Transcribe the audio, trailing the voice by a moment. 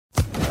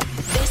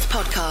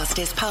podcast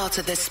is part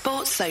of the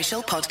Sports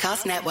Social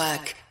Podcast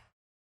Network.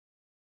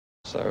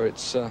 So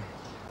it's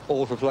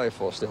all for play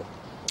for still.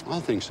 I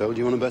think so. Do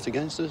you want to bet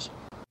against us?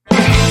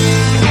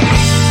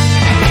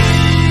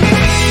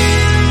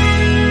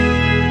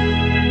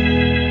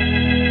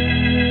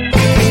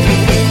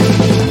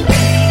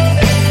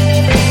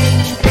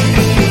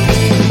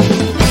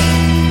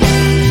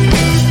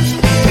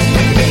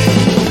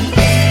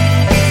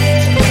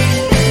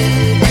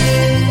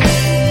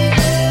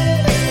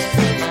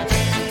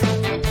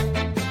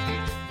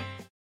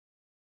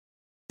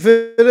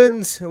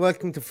 Villains,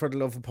 welcome to For the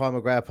Love of Paul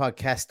McGrath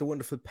podcast. The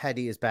wonderful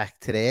Paddy is back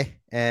today.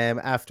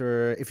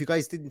 After, if you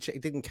guys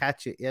didn't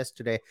catch it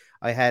yesterday,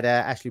 I had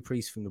Ashley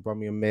Priest from the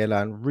Birmingham Mail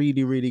on.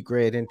 Really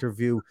great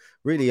interview,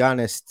 really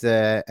honest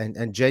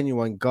and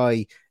genuine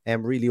guy,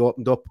 and really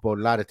opened up about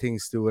a lot of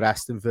things to do with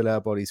Aston Villa,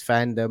 about his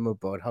fandom,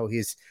 about how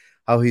his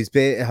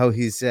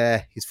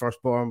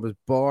firstborn was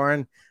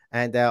born,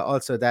 and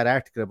also that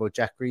article about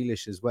Jack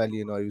Grealish as well.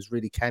 You know, he was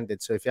really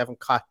candid. So if you haven't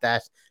caught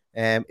that,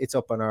 it's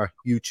up on our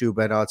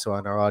YouTube and also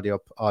on our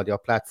audio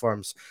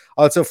platforms.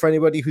 Also, for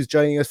anybody who's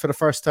joining us for the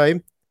first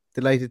time,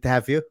 delighted to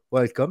have you.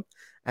 Welcome.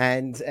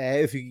 And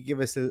if you could give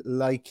us a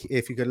like,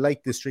 if you could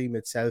like the stream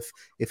itself,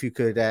 if you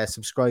could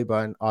subscribe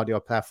on audio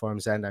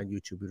platforms and on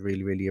YouTube,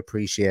 we'd really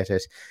appreciate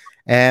it.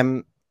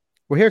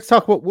 We're here to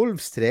talk about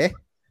Wolves today.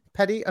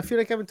 Paddy, I feel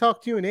like I haven't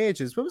talked to you in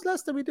ages. When was the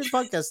last time we did a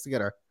podcast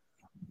together?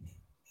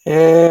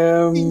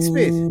 Dean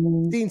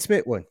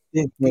Smith won.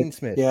 Dean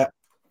Smith.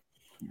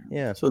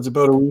 Yeah. So it's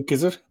about a week,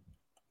 is it?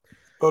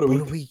 About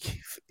a week.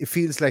 It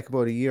feels like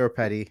about a year,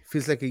 Paddy. It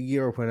feels like a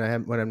year when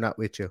I'm not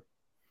with you.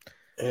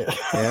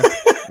 Yeah.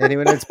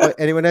 Anyone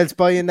else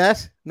buying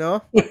that?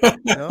 No.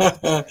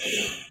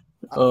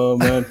 Oh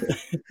man.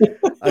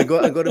 I'm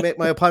going to make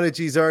my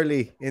apologies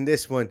early in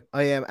this one.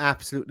 I am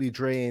absolutely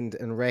drained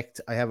and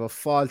wrecked. I have a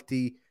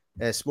faulty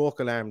smoke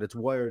alarm that's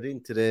wired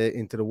into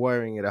the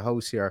wiring of the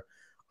house here.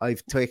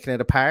 I've taken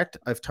it apart.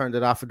 I've turned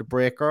it off at the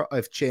breaker.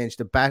 I've changed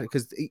the battery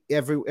because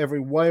every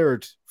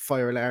wired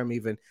fire alarm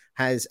even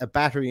has a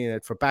battery in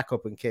it for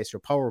backup in case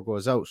your power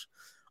goes out.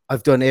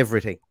 I've done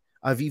everything.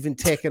 I've even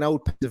taken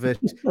out part of it,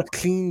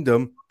 cleaned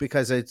them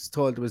because I was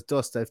told there was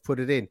dust. I've put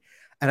it in,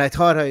 and I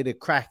thought I had it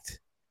cracked.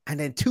 And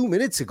then 2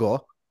 minutes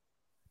ago,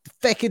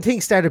 the fucking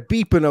thing started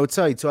beeping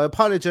outside. So I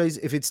apologize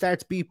if it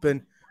starts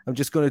beeping. I'm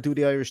just going to do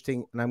the Irish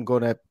thing, and I'm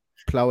going to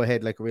plow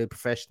ahead like a real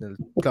professional,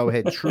 plow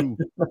ahead through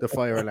the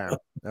fire alarm.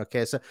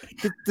 Okay, so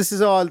this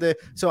is all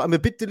so I'm a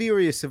bit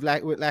delirious with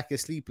lack of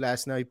sleep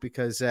last night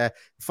because the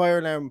fire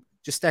alarm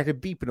just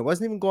started beeping. It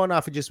wasn't even going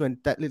off. It just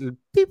went that little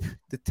beep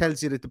that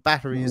tells you that the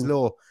battery is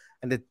low,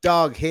 and the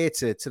dog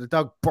hates it. So the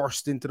dog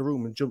burst into the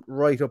room and jumped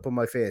right up on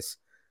my face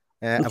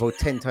about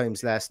 10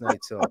 times last night.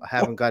 So I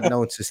haven't got an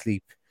ounce of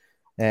sleep.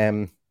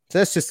 So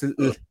that's just a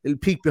little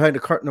peek behind the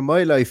curtain of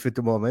my life at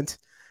the moment.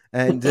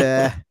 And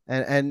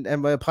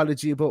my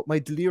apology about my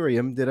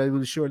delirium that I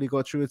will surely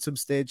go through at some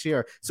stage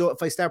here. So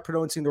if I start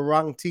pronouncing the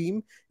wrong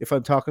team, if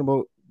I'm talking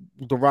about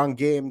the wrong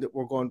game that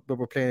we're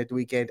playing at the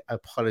weekend, I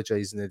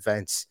apologize in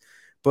advance.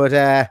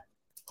 But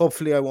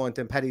hopefully I won't.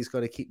 And Paddy's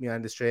going to keep me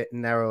on the straight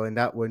and narrow in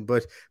that one.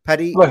 But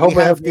Paddy, I hope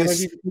I have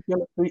this.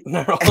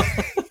 Narrow.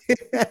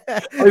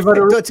 I've had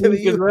a don't tell me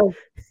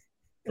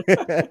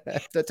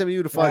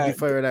you the faulty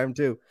fire alarm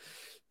too.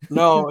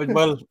 No,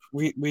 well,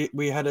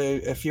 we had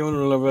a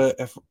funeral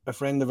of a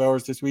friend of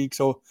ours this week,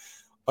 so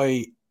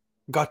I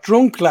got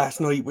drunk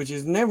last night, which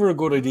is never a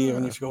good idea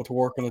when you go to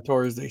work on a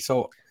Thursday.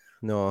 So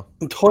no,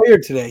 I'm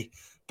tired today,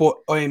 but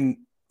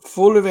I'm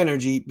full of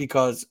energy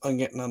because I'm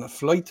getting on a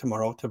flight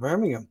tomorrow to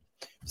Birmingham.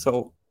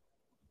 So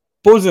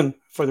buzzing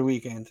for the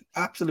weekend,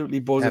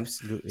 absolutely buzzing.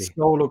 Absolutely,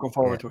 so looking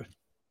forward to it.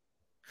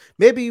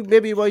 Maybe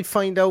you might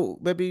find out,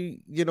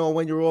 maybe, you know,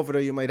 when you're over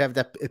there, you might have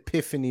that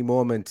epiphany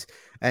moment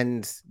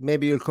and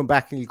maybe you'll come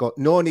back and you'll go,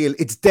 no, Neil,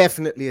 it's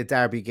definitely a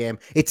derby game.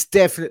 It's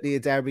definitely a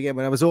derby game.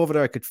 When I was over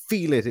there, I could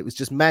feel it. It was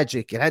just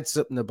magic. It had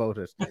something about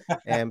it.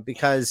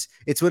 Because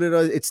it's one of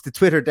those, it's the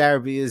Twitter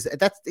derby.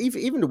 That's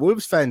even the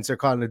Wolves fans are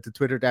calling it the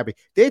Twitter derby.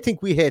 They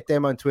think we hate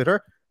them on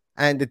Twitter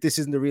and that this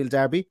isn't the real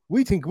derby.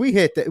 We think we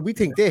hate that. We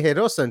think they hate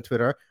us on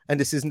Twitter, and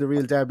this isn't the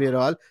real derby at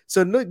all.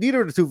 So neither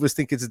of the two of us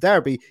think it's a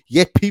derby.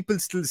 Yet people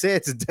still say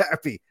it's a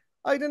derby.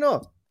 I don't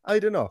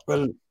know.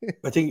 Well,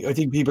 I think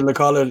people that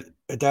call it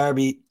a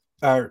derby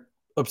are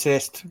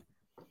obsessed,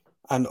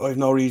 and I've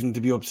no reason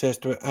to be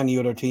obsessed with any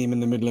other team in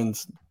the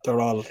Midlands.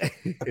 They're all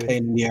a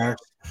pain in the arse.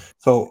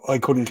 So I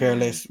couldn't care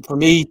less. For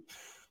me,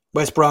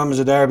 West Brom is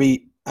a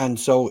derby, and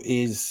so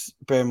is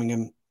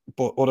Birmingham.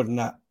 But other than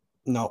that,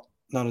 no.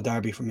 Not a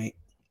derby for me.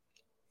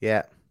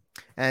 Yeah.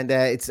 And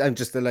I'm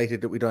just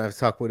delighted that we don't have to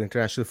talk about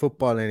international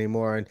football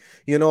anymore. And,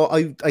 you know,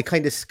 I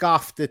kind of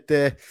scoffed at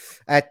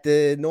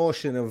the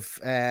notion of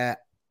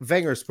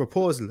Wenger's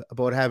proposal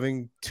about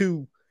having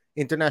two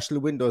international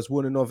windows,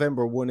 one in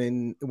November, one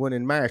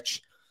in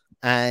March,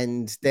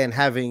 and then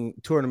having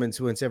tournaments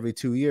once every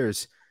 2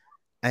 years.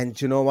 And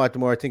you know what? The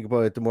more I think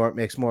about it, the more it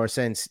makes more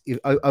sense.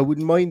 I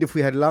wouldn't mind if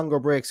we had longer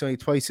breaks only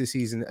twice a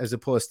season, as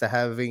opposed to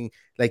having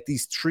like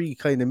these three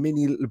kind of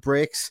mini little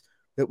breaks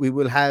that we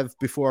will have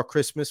before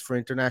Christmas for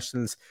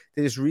internationals,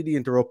 they just really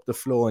interrupt the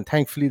flow. And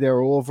thankfully,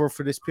 they're over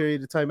for this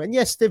period of time. And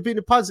yes, they've been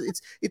a positive.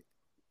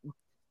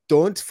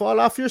 Don't fall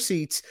off your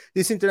seats.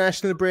 This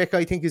international break,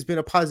 I think, has been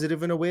a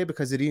positive in a way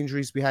because of the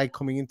injuries we had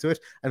coming into it,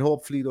 and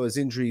hopefully those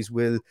injuries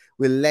will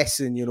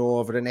lessen,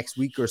 over the next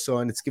week or so,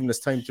 and it's given us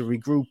time to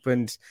regroup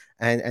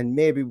and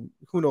maybe,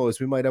 who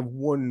knows, we might have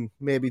one,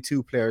 maybe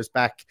two players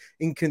back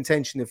in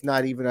contention, if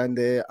not even on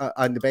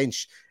the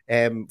bench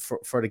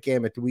for the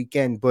game at the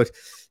weekend. But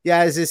yeah,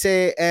 as I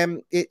say,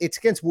 it's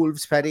against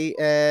Wolves, Paddy.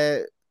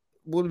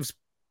 Wolves,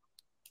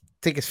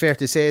 I think it's fair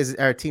to say, is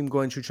our team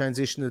going through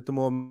transition at the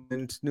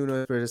moment.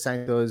 Nuno Espirito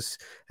Santos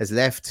has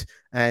left,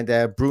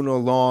 and Bruno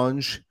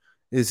Lange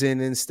is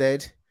in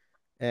instead.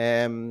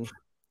 You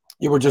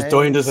were just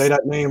dying to say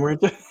that name,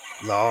 weren't you?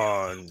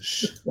 Lange.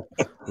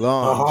 It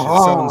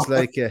sounds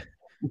like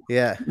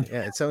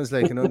it sounds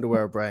like an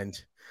underwear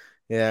brand,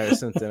 or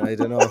something. I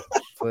don't know,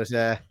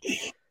 but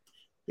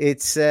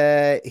it's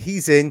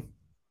he's in.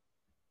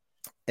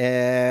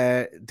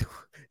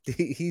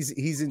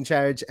 He's in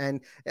charge, and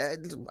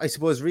I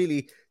suppose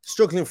really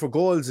struggling for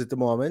goals at the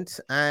moment,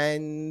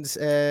 and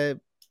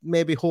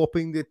maybe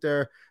hoping that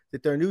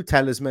their new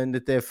talisman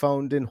that they've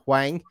found in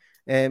Hwang,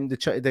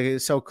 the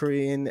South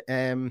Korean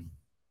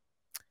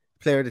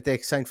player that they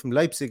signed from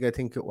Leipzig, I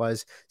think it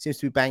was, seems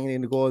to be banging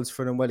in the goals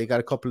for them. Well, he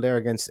got a couple there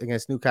against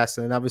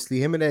Newcastle, and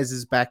obviously Jimenez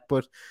is back.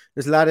 But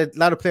there's a lot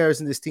of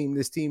players in this team.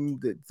 This team,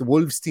 the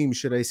Wolves team,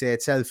 should I say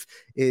itself,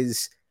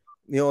 is.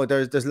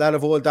 There's a lot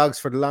of old dogs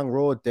for the long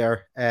road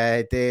there.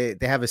 They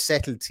have a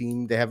settled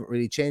team. They haven't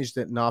really changed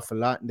it an awful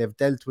lot, and they've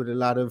dealt with a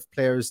lot of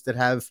players that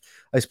have,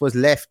 I suppose,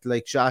 left,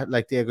 like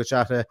Diego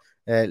Jota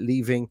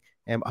leaving.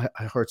 I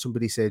heard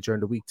somebody say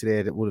during the week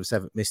today that Wolves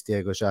haven't missed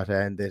Diego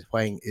Jota, and that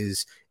Hwang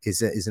is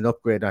an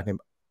upgrade on him.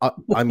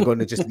 I'm going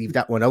to just leave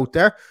that one out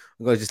there.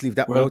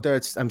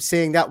 I'm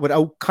saying that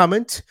without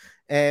comment.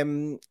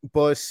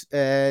 But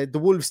the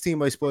Wolves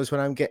team, I suppose, what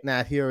I'm getting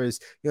at here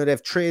is,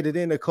 they've traded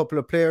in a couple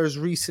of players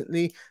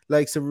recently,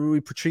 like Rui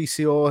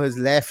Patricio has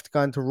left,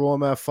 gone to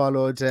Roma,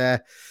 followed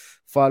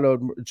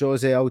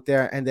Jose out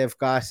there, and they've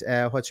got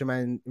what's your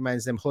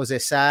man's name, Jose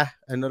Sá,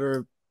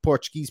 another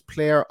Portuguese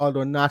player,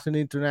 although not an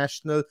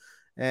international,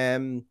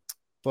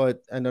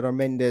 but another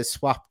Mendes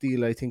swap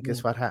deal, I think,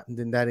 is what happened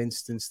in that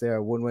instance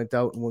there. One went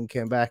out and one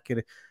came back,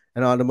 and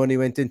all the money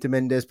went into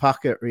Mendes'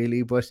 pocket,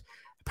 really. But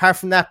apart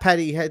from that,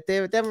 Paddy, they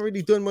haven't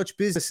really done much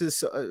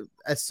business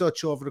as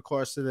such over the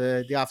course of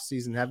the off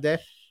season, have they?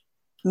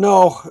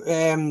 No.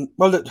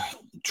 Well,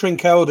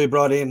 Trincao they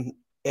brought in,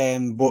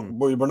 but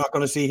we're not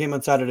going to see him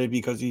on Saturday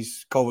because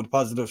he's COVID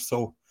positive.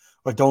 So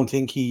I don't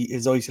think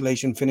his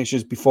isolation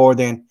finishes before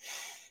then.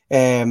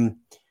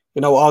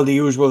 All the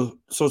usual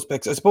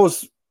suspects. I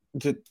suppose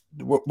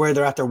where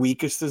they're at their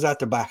weakest is at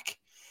the back.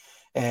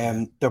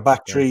 Their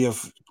back three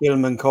of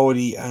Gilman,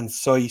 Cody, and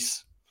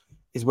Saiss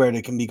is where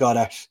they can be got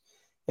at.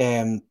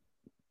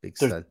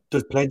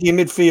 There's plenty of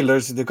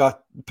midfielders. They've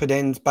got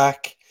Pedens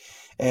back.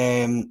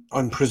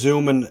 I'm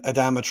presuming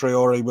Adama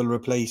Traore will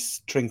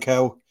replace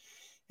Trincao.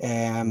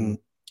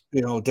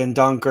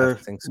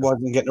 Dendoncker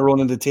wasn't getting a run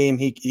in the team.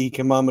 He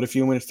came on with a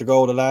few minutes to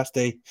go the last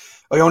day.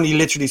 I only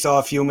literally saw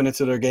a few minutes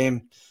of their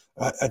game.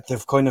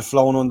 They've kind of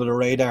flown under the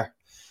radar.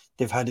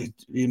 They've had a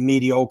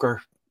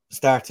mediocre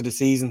start to the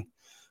season,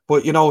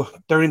 but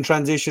they're in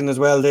transition as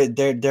well. They're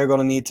going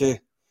to need to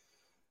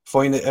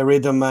find a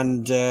rhythm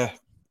and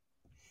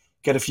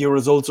get a few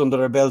results under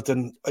their belt.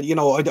 And I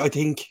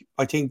think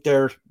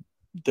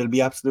they'll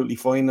be absolutely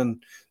fine,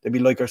 and they'll be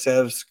like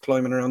ourselves,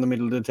 climbing around the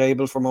middle of the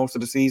table for most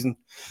of the season.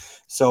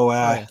 So,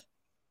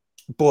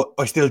 but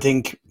I still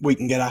think we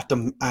can get at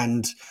them,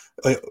 and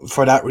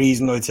for that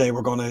reason, I'd say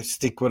we're going to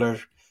stick with our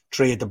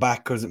three at the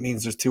back, because it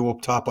means there's two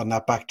up top on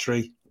that back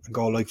three and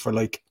go like for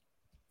like.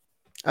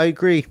 I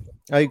agree,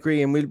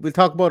 and we'll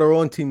talk about our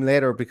own team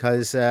later,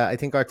 because I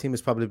think our team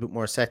is probably a bit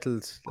more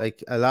settled.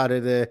 Like, a lot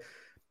of the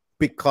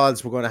big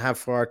calls we're going to have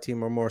for our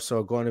team are more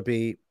so going to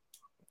be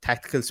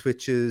tactical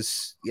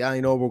switches. Yeah, I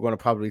know we're going to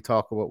probably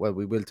talk about,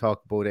 we will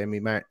talk about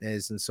Emi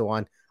Martinez and so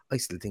on. I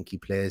still think he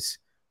plays.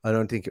 I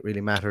don't think it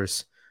really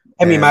matters.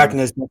 Emi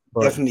Martinez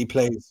definitely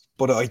plays,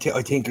 but I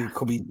think it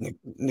could be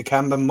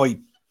Nakamba might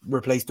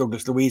replace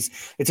Douglas Luiz.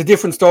 It's a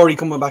different story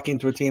coming back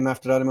into a team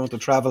after that amount of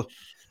travel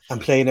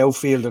and playing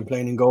outfield and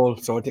playing in goal.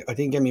 So I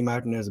think Emi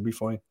Martinez will be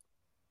fine.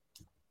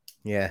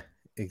 Yeah,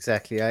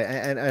 exactly.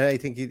 I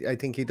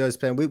think he does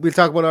play. We'll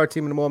talk about our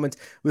team in a moment.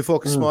 We'll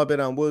focus a small bit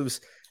on Wolves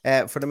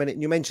for the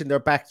minute. You mentioned their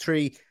back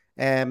three.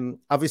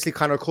 Obviously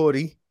Conor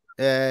Cody,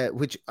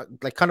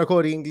 Conor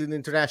Cody, England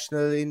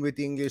international, in with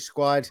the English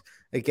squad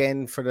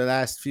again for the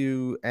last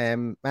few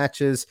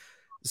matches.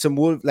 Some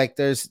Wolves,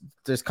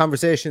 there's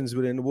conversations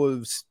within the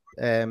Wolves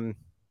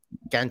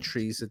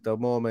gantries at the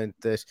moment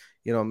that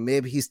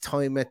maybe his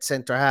time at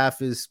centre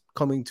half is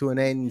coming to an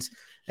end.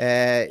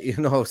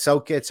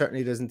 Southgate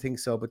certainly doesn't think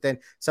so, but then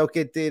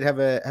Southgate did have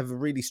a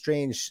really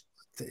strange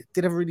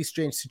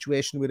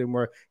situation with him,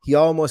 where he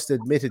almost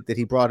admitted that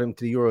he brought him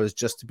to the Euros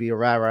just to be a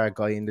rah-rah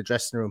guy in the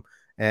dressing room,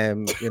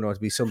 to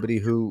be somebody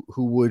who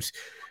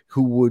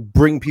who would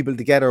bring people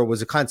together,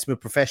 was a consummate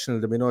professional.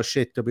 There'd be no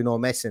shit, there'd be no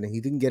messing. And he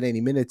didn't get any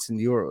minutes in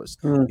the Euros,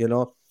 you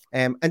know.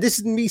 And this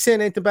isn't me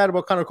saying anything bad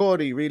about Conor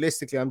Cody,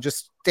 realistically. I'm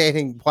just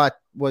stating what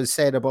was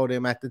said about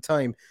him at the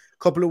time.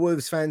 A couple of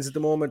Wolves fans at the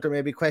moment are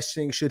maybe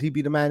questioning, should he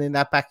be the man in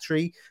that back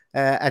three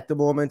at the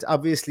moment?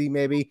 Obviously,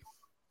 maybe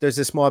there's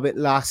a small bit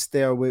lost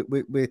there with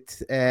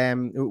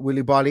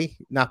Willy Bolly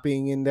not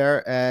being in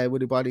there.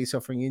 Willy Bolly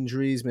suffering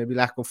injuries, maybe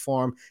lack of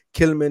form.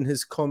 Kilman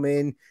has come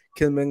in.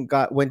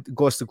 Kilman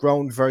goes to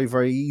ground very,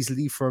 very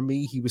easily for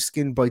me. He was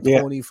skinned by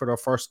Tony for their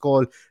first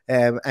goal.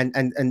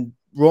 And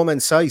Roman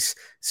Saiss,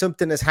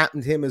 something has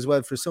happened to him as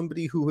well, for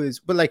somebody who is,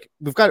 but like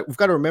we've got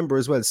to remember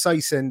as well,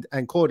 Saiss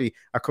and Cody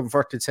are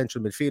converted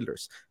central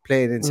midfielders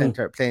playing in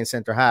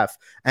centre half,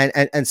 and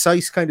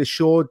Saiss kind of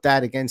showed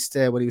that against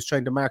when he was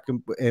trying to mark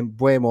in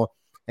Buemo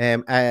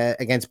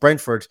against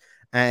Brentford.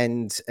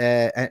 And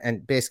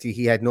basically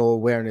he had no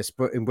awareness,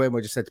 but Mbeumo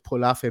just had to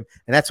pull off him.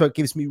 And that's what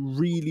gives me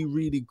really,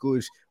 really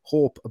good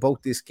hope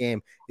about this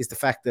game, is the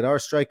fact that our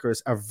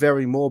strikers are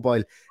very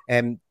mobile.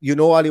 You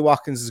know, Ollie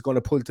Watkins is going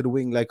to pull to the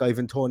wing like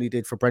Ivan Toney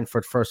did for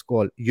Brentford first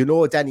goal. You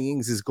know, Danny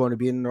Ings is going to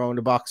be in and around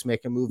the box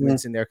making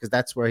movements in there, because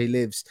that's where he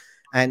lives.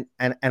 And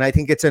I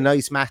think it's a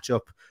nice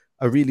matchup.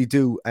 I really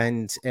do.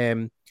 And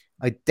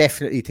I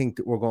definitely think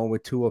that we're going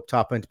with two up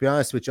top. And to be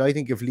honest with you, I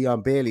think if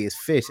Leon Bailey is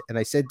fit, and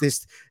I said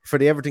this for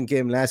the Everton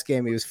game last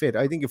game, he was fit.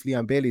 I think if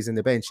Leon Bailey's in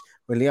the bench,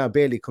 when Leon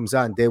Bailey comes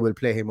on, they will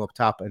play him up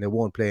top and they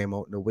won't play him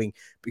out in the wing,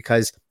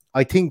 because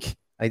I think,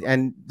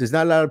 and there's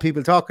not a lot of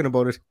people talking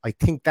about it, I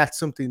think that's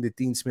something that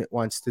Dean Smith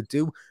wants to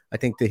do. I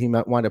think that he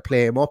might want to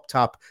play him up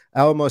top,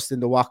 almost in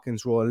the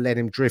Watkins role, and let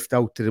him drift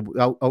out to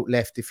the out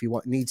left if he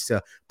needs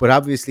to. But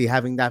obviously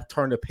having that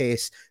turn of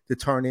pace to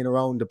turn in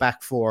around the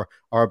back four,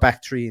 or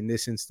back three in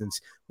this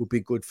instance, would be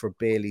good for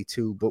Bailey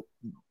too. But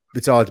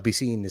it's all to be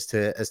seen as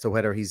to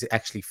whether he's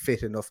actually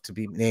fit enough to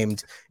be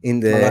named in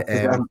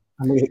the.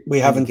 We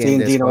haven't seen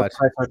Dino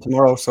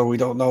tomorrow, so we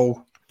don't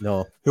know.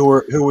 No,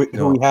 who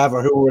we have,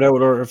 or who were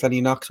out, or if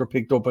any knocks were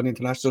picked up on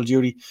international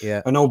duty.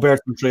 Yeah, I know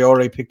Bertrand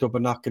Traore picked up a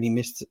knock and he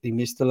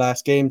missed the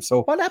last game.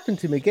 So what happened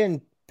to him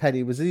again,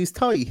 Paddy? Was it his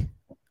tie?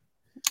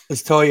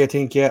 His tie, I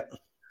think. Yeah,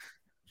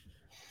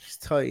 his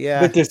tie. Yeah,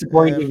 a bit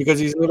disappointing because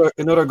he's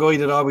another guy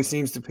that always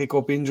seems to pick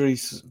up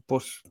injuries.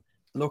 But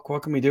look,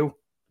 what can we do?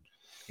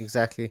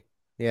 Exactly.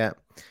 Yeah,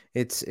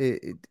 it's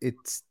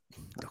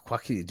look,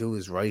 what can you do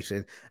is right,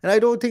 and I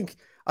don't think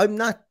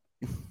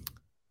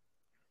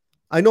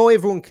I know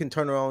everyone can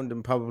turn around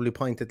and probably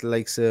point at the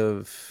likes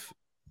of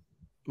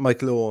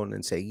Michael Owen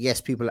and say,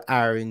 yes, people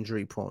are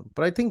injury prone.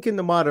 But I think in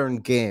the modern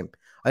game,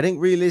 I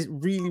think really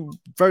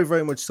very,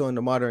 very much so in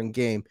the modern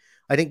game,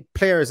 I think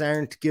players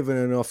aren't given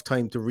enough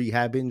time to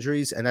rehab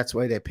injuries, and that's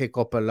why they pick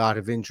up a lot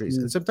of injuries.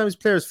 And sometimes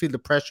players feel the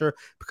pressure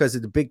because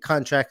of the big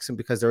contracts and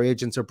because their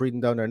agents are breathing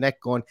down their neck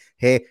going,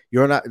 hey,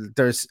 you're not,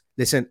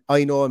 listen,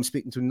 I know I'm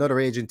speaking to another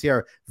agent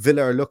here.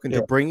 Villa are looking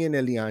to bring in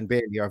a Leon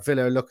Bailey, or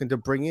Villa are looking to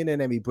bring in an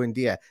Emi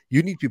Buendia.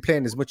 You need to be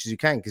playing as much as you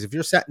can, because if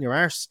you're sat in your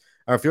arse,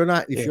 or if you're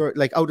not, you're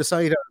like out of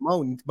sight, out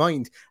of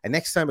mind, and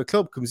next time a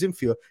club comes in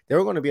for you,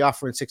 they're going to be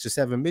offering 6 or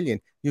 7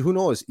 million. Who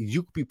knows?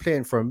 You could be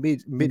playing for a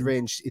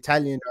mid-range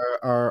Italian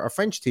or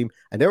French team,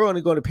 and they're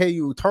only going to pay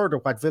you a third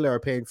of what Villa are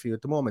paying for you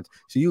at the moment.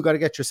 So you got to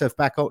get yourself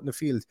back out in the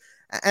field.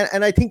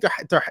 And I think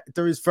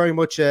there is very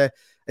much a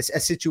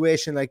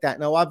situation like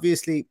that. Now,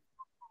 obviously,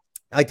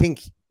 I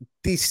think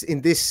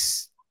in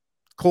this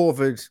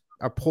COVID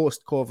or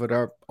post-COVID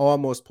or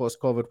almost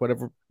post-COVID,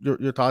 whatever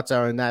your thoughts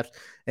are on that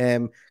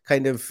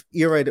kind of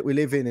era that we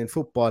live in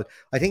football,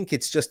 I think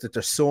it's just that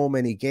there's so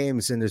many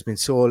games and there's been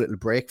so little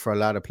break for a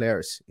lot of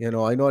players. You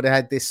know, I know they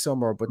had this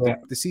summer, but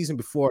the season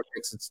before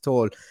takes its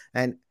toll.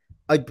 And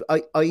I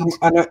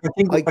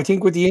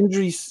think with the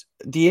injuries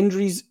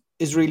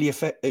is really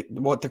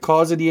what the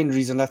cause of the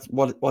injuries, and that's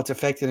what's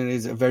affecting it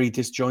is a very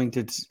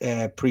disjointed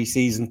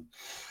pre-season.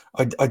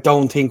 I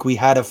don't think we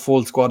had a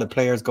full squad of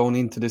players going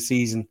into the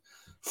season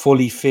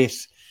fully fit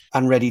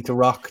and ready to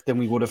rock than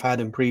we would have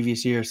had in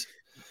previous years.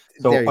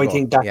 So I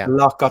think that's a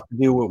lot got to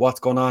do with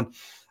what's going on.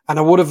 And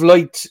I would have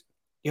liked,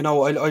 you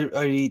know,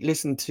 I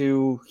listened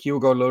to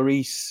Hugo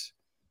Lloris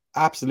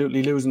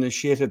absolutely losing his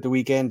shit at the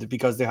weekend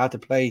because they had to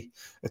play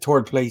a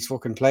third place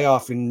fucking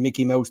playoff in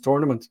Mickey Mouse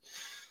tournament.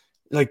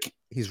 Like,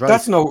 he's right.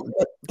 That's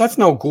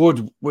no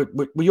good.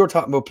 You're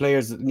talking about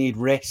players that need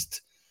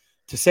rest.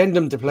 To send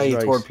them to play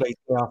third place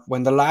playoff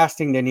when the last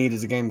thing they need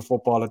is a game of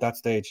football at that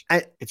stage.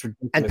 It's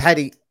ridiculous.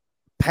 And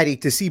Paddy,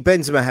 to see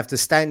Benzema have to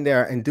stand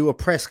there and do a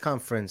press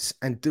conference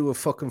and do a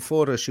fucking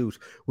photo shoot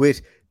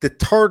with the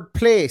third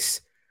place,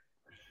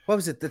 what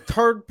was it? The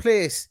third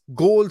place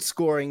goal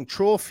scoring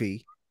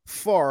trophy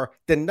for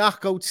the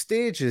knockout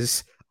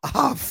stages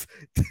of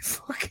the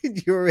fucking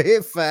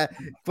UEFA,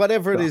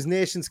 whatever it is,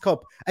 Nations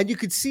Cup. And you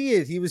could see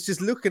it. He was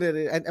just looking at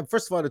it. And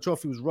first of all, the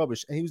trophy was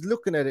rubbish. And he was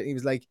looking at it and he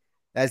was like,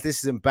 as this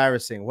is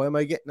embarrassing. Why am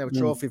I getting a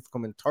trophy for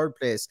coming third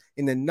place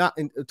in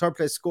the third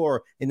place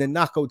score in the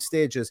knockout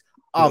stages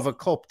of a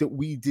cup that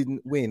we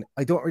didn't win.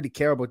 I don't really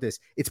care about this.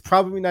 It's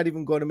probably not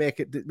even going to make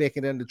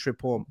it on the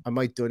trip home. I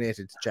might donate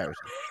it to charity.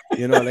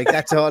 Like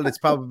that's all that's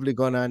probably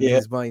going on in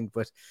his mind.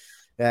 But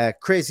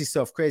crazy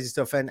stuff.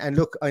 And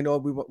look, I know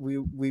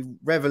we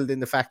reveled in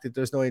the fact that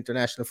there's no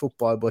international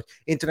football, but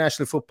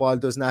international football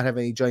does not have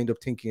any joined up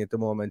thinking at the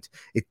moment.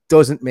 It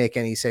doesn't make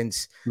any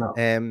sense.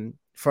 No.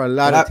 For a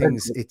lot of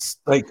things, it's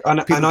like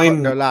and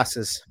I'm their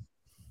losses.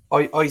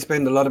 I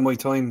spend a lot of my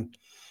time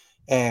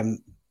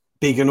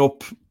bigging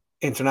up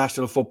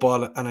international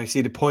football, and I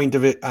see the point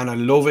of it, and I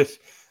love it,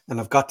 and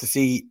I've got to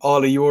see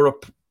all of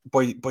Europe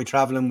by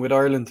traveling with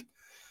Ireland,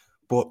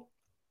 but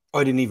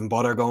I didn't even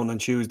bother going on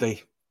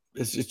Tuesday.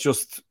 It's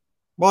just,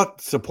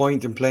 what's the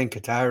point in playing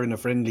Qatar in a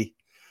friendly?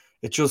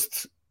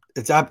 It's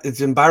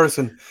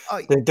embarrassing.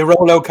 They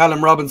roll out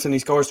Callum Robinson, he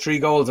scores 3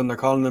 goals, and they're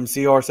calling him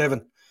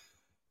CR7.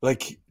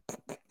 Like,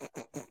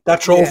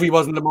 that trophy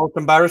wasn't the most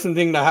embarrassing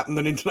thing that happened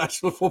in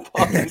international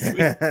football this week.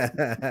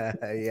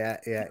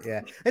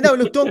 Yeah. And now,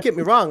 look, don't get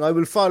me wrong. I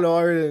will follow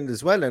Ireland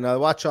as well, and I'll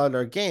watch all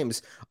their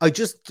games. I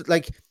just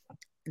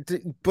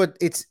but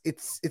it's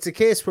a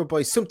case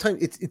whereby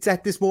sometimes it's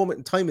at this moment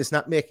in time it's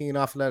not making an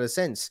awful lot of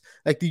sense.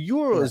 Like the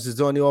Euros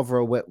is only over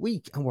a wet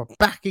week, and we're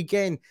back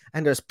again,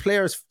 and there's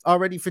players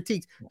already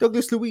fatigued.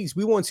 Douglas Luiz,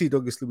 we won't see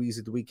Douglas Luiz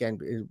at the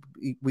weekend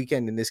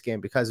in this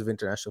game because of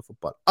international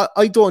football.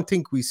 I don't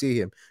think we see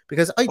him,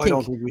 because I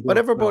think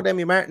whatever about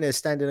Emi Martinez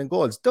standing in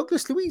goals,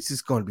 Douglas Luiz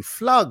is going to be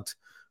flogged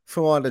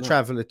from all the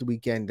travel at the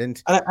weekend.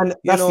 And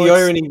that's the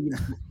irony.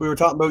 We were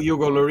talking about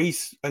Hugo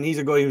Lloris, and he's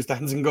a guy who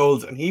stands in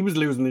goals, and he was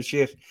losing his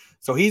shit,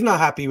 so he's not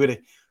happy with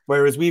it.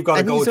 Whereas we've got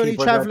a goalkeeper, he's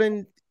only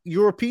traveling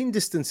European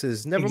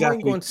distances, never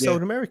mind going to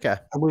South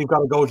America. And we've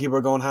got a goalkeeper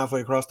going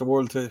halfway across the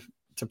world to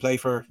play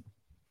for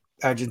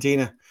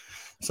Argentina.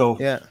 So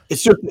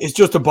it's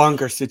just a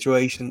bonkers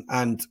situation.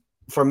 And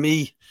for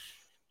me,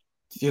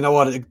 you know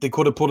what, they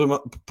could have put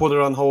it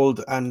on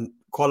hold and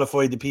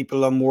qualify the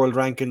people on world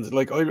rankings.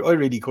 Like, I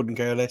really couldn't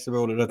care less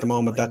about it at the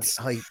moment. That's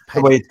the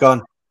way it's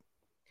gone.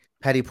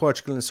 Paddy,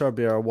 Portugal and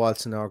Serbia are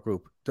waltzing our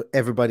group.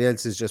 Everybody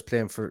else is just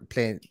playing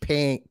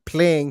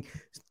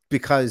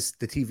because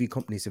the TV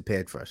companies have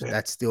paid for it.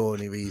 That's the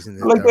only reason.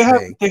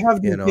 That they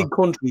have these big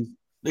countries.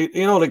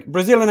 Like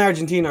Brazil and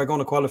Argentina are going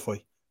to qualify.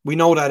 We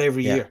know that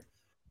every year.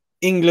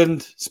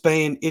 England,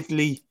 Spain,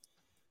 Italy,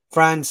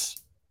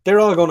 France, they're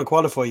all going to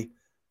qualify.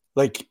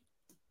 Like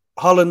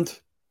Holland.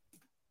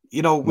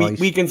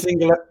 We can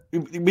single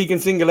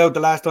out the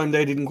last time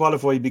they didn't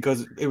qualify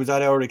because it was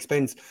at our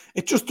expense.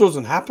 It just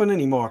doesn't happen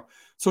anymore.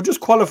 So just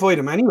qualify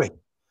them anyway.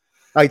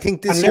 I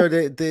think this year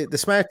the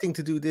smart thing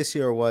to do this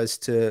year was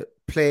to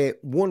play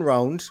one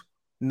round,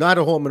 not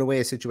a home and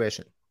away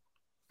situation,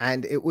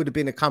 and it would have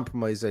been a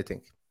compromise, I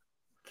think.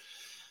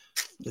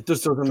 It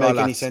just doesn't make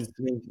any sense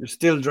to me. You're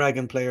still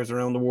dragging players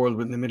around the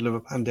world in the middle of a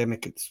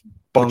pandemic. It's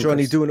bonkers. But you're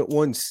only doing it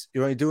once.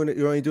 You're only doing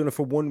it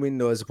for one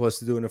window as opposed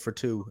to doing it for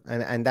 2,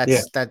 and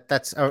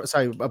that's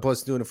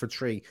opposed to doing it for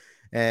 3.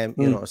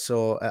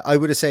 So I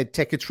would have said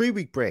take a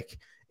 3-week break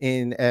for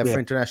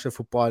international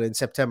football in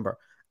September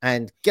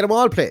and get them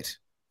all played.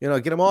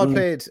 Get them all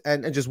played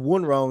and just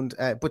one round.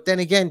 But then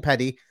again,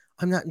 Paddy,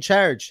 I'm not in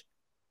charge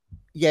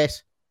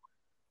yet.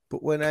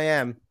 But when I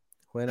am,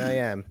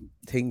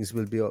 things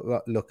will be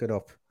looking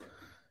up.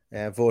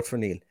 Vote for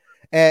Neil.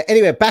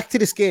 Anyway, back to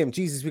this game.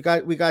 Jesus,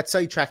 we got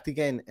sidetracked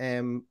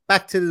again.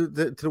 Back to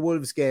the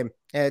Wolves game.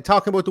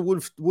 Talking about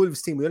the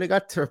Wolves team, we only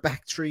got to our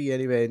back 3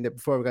 anyway,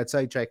 before we got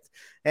sidetracked.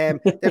 They're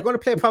going to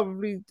play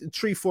probably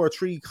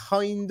 3-4-3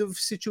 kind of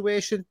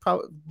situation.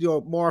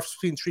 Morphs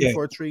between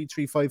 3-4-3,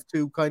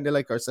 3-5-2, kind of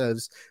like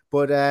ourselves.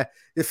 But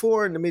the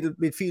 4 in the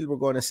midfield, we're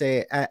going to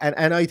say,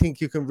 and I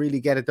think you can really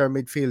get at their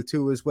midfield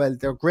too as well.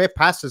 They're great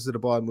passers of the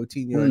ball,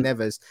 Moutinho and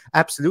Neves,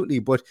 absolutely.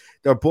 But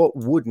they're both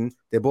wooden.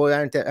 They both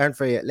aren't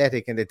very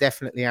athletic, and they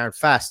definitely aren't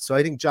fast. So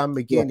I think John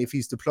McGinn, if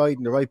he's deployed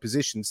in the right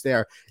positions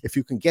there, if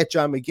you can get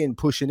John McGinn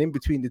pushing in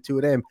between the two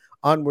of them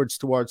onwards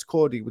towards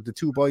Cody, with the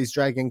two boys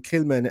dragging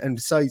Kilman and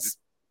besides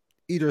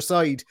either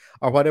side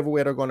or whatever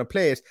way they're going to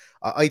play it,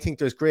 I think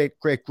there's great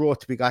growth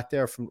to be got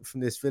there from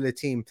this Villa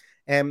team.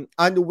 On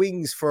the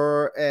wings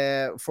for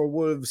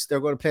Wolves, they're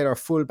going to play their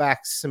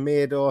fullbacks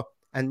Semedo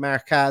and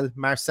Marçal.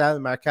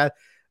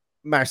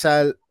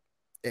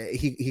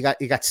 He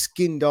got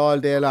skinned all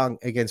day long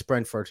against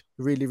Brentford.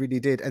 He really, really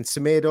did. And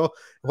Semedo,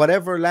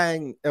 whatever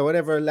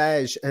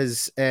Lage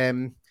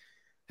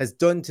has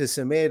done to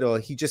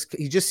Semedo, he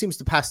just seems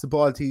to pass the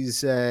ball to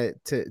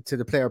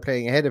the player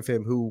playing ahead of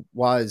him, who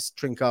was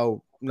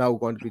Trincao, now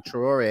going to be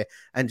Traore,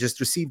 and just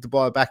received the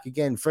ball back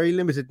again. Very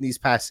limited in his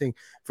passing,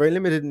 very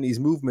limited in his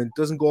movement,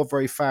 doesn't go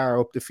very far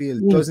up the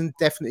field, doesn't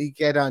definitely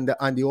get on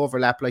the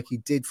overlap like he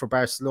did for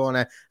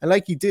Barcelona and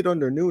like he did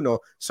under Nuno.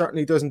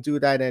 Certainly doesn't do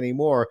that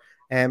anymore.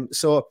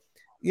 So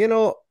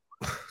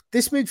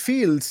this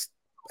midfield,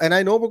 and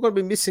I know we're going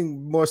to be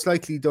missing most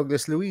likely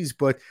Douglas Luiz,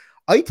 but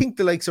I think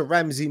the likes of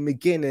Ramsey,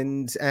 McGinn,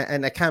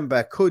 and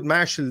Akamba could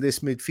marshal this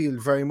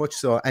midfield very much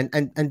so,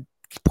 and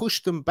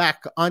push them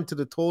back onto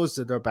the toes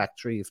of their back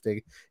 3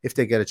 if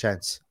they get a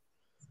chance.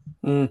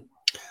 I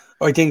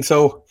I think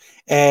so.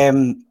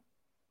 I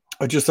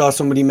just saw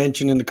somebody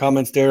mention in the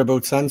comments there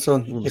about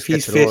Sanson. If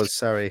he's fit,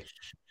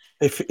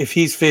 if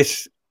he's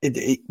fit,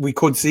 we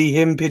could see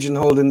him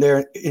pigeonholed in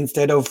there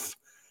instead of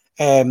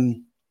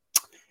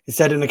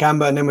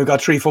Nakamba, and then we've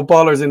got 3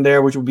 footballers in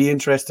there, which would be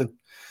interesting.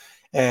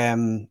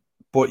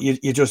 But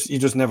you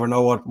just never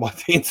know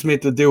what Dean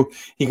Smith will do.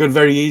 He could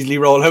very easily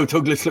roll out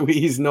Douglas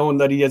Luiz, knowing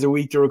that he has a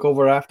week to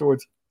recover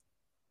afterwards.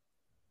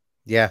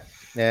 Yeah.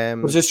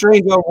 It's a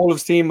strange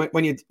Wolves team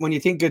when you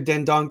think of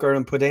Dendoncker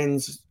and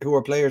Podence, who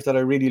are players that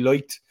I really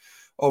liked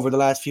over the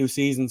last few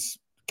seasons,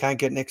 can't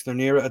get next or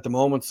near it at the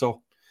moment.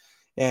 So,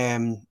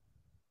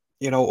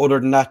 other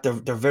than that,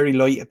 they're very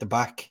light at the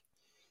back.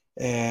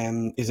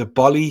 Is it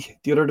Bolly,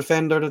 the other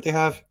defender that they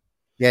have?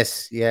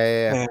 Yes,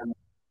 yeah.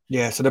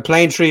 So they're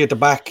playing 3 at the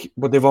back,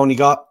 but they've only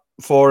got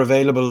 4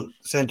 available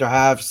centre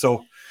halves.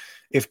 So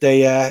if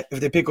they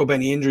pick up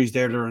any injuries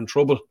there, they're in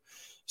trouble.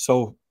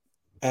 So,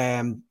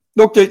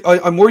 look,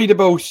 I'm worried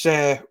about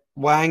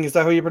Wang. Is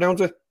that how you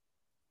pronounce it?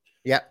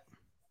 Yeah.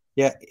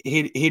 Yeah,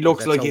 he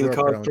looks like he'll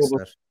cause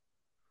trouble.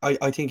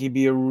 I think he'd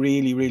be a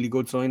really, really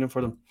good signing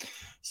for them.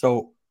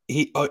 So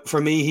for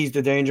me, he's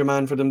the danger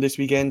man for them this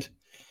weekend.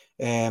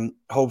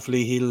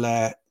 Hopefully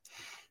he'll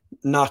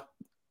not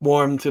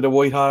warm to the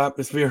white hot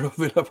atmosphere of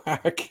Villa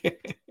Park.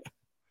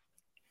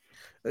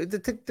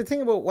 The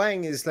thing about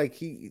Wang is, like,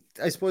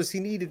 I suppose he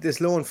needed this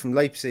loan from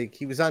Leipzig.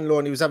 He was on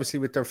loan. He was obviously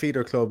with their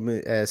feeder club,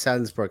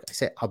 Salzburg. I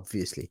say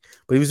obviously,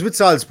 but he was with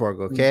Salzburg,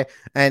 okay?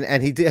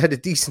 And he had a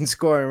decent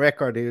scoring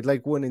record. He had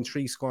like 1 in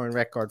 3 scoring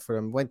record for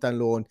them. Went on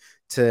loan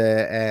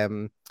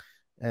to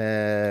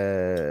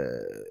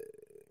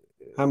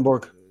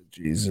Hamburg.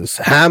 Jesus,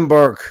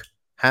 Hamburg.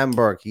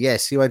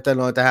 Yes, he went on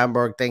loan to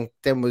Hamburg. Then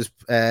was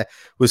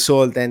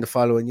sold then the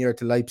following year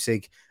to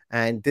Leipzig.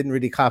 And didn't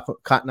really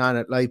cotton on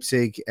at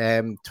Leipzig.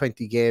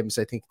 20 games,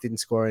 I think, didn't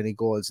score any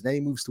goals. And then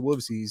he moves to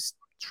Wolves. He's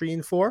 3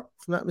 and 4,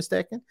 if I'm not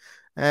mistaken.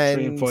 And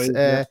 3 and 5,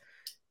 yeah.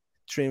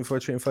 3 and 4,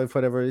 3 and 5,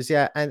 whatever it is.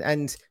 Yeah.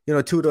 And 2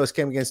 of those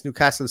came against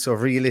Newcastle. So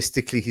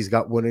realistically, he's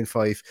got 1 in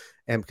 5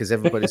 because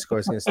everybody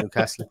scores against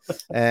Newcastle.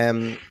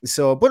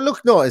 But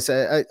look, no, it's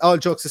all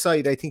jokes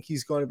aside, I think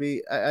he's going to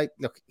be,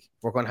 look,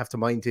 we're going to have to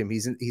mind him.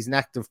 He's an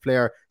active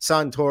player.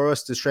 Son tore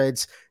us to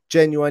shreds,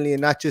 genuinely,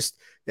 and not just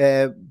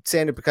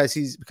saying it because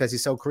he's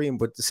South Korean,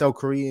 but the South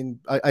Korean,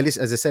 I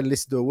listen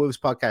to a Wolves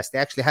podcast. They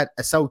actually had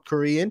a South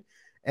Korean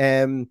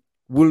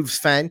Wolves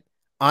fan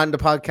on the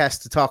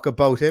podcast to talk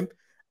about him,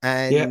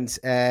 and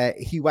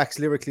he waxed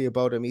lyrically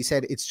about him. He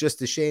said it's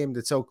just a shame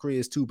that South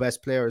Korea's 2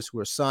 best players, who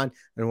are Son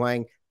and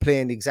Wang,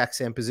 playing the exact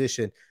same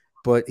position.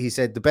 But he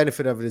said the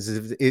benefit of it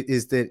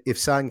is that if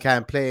Son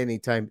can't play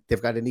anytime,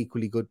 they've got an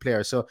equally good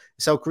player. So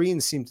South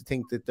Koreans seem to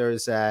think that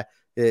there's that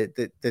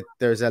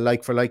there's a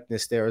like for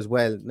likeness there as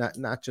well,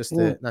 not just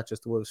the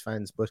Wolves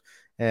fans, but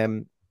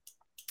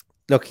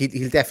look,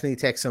 he'll definitely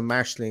take some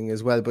marshalling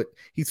as well. But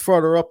he's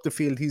further up the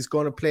field. He's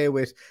going to play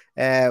with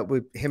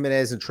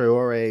Jimenez and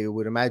Traore, I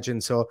would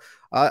imagine. So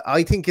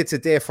I think it's a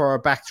day for our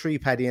back 3,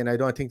 Paddy, and I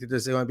don't think that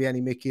there's going to be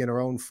any Mickey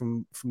around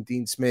from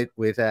Dean Smith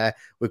with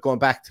going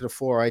back to the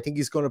 4. I think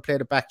he's going to play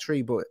the back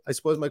 3. But I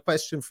suppose my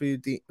question for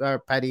you,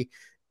 Paddy,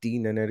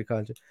 Dean, I nearly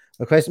called you.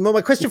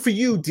 My question for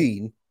you,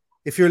 Dean,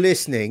 if you're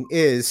listening,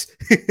 is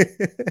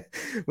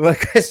my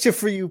question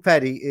for you,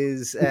 Paddy,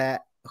 is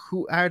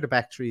who are the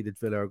back 3 that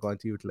Villa are going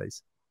to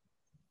utilize?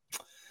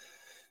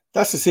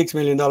 That's a $6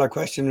 million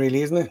question,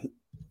 really, isn't it?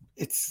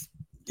 It's,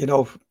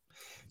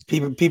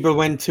 people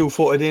went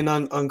 2-footed in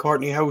on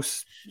Courtney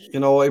House.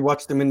 I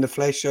watched him in the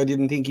flesh. I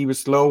didn't think he was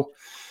slow.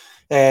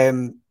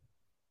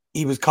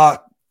 He was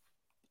caught.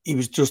 He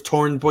was just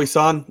turned by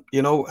Son,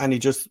 and he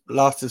just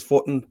lost his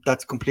footing.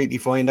 That's completely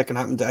fine. That can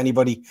happen to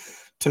anybody.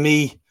 To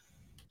me,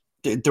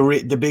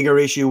 the bigger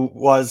issue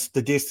was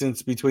the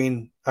distance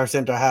between our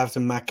centre halves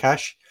and Matt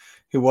Cash,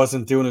 who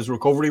wasn't doing his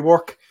recovery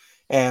work.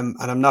 And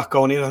I'm not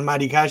going in on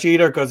Matty Cash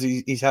either, because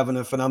he's having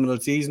a phenomenal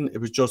season. It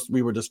was just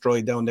we were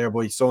destroyed down there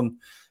by Son,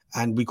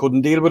 and we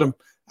couldn't deal with him.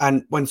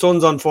 And when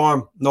Son's on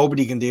form,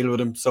 nobody can deal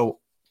with him. So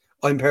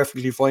I'm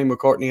perfectly fine with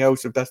Courtney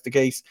House if that's the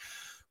case.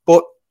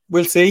 But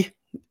we'll see.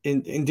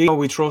 In Dino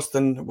we trust,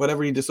 and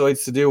whatever he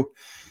decides to do,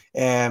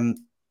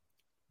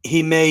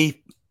 he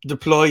may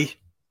deploy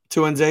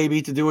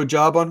Tuanzebe to do a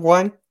job on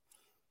Wang.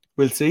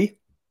 We'll see.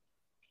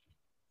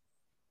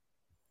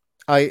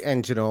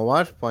 And you know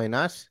what? Why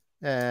not?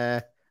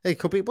 It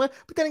could be, but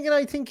then again,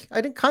 I think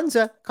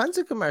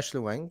Konsa can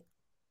marshal Wang.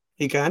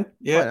 He can,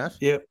 yeah. Why not?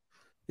 Yeah.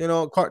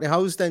 Courtney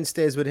House then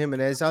stays with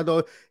Jimenez,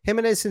 although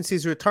Jimenez, since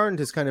he's returned,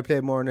 has kind of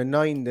played more in a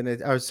 9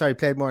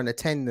 played more in a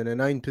 10 than a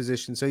 9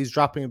 position, so he's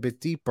dropping a bit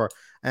deeper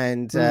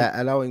and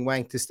allowing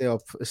Wang to stay a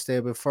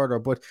bit further.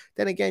 But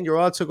then again, you're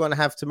also going to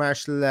have to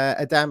marshal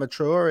Adama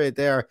Traore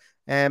there.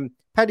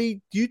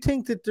 Paddy, do you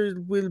think that there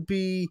will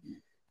be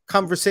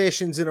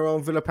conversations in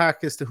around Villa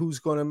Park as to who's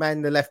going to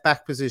man the left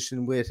back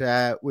position with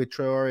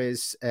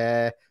Traore's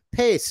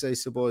pace, I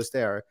suppose?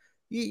 There,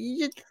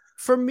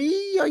 for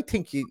me, I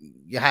think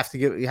you have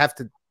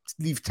to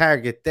leave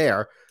Targett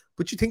there.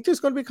 But you think there's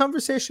going to be a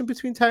conversation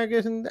between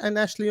Targett and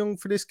Ashley Young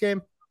for this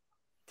game?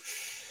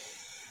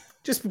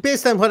 Just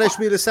based on what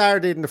Ishmael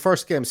Sarr did in the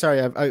first game.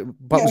 Sorry, what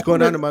was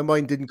going on in my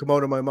mind didn't come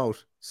out of my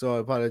mouth, so I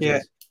apologize. Yeah.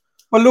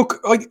 Well, look,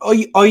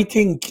 I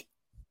think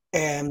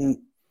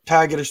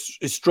Target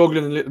is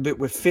struggling a little bit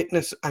with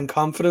fitness and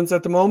confidence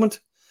at the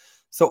moment.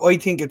 So I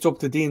think it's up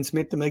to Dean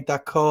Smith to make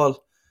that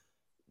call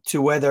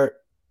to whether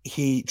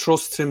he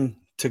trusts him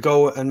to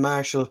go and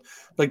marshal.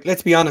 Like,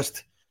 let's be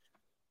honest,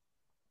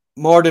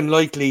 more than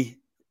likely,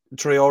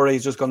 Traore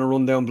is just going to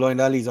run down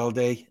blind alleys all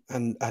day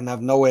and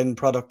have no end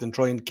product and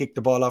try and kick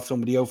the ball off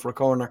somebody out for a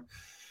corner.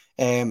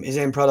 His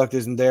end product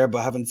isn't there,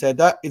 but having said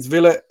that, it's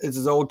Villa, it's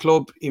his old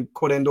club. He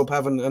could end up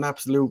having an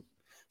absolute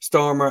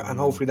stormer, and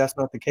hopefully that's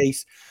not the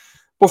case.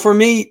 But for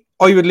me,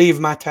 I would leave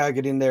Matt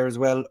Targett in there as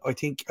well. I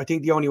think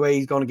the only way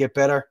he's going to get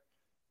better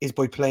is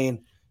by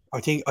playing.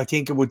 I think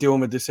it would do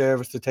him a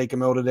disservice to take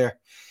him out of there.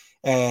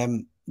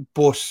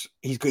 But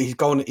he's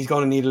going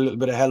to need a little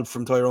bit of help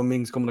from Tyrone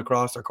Mings coming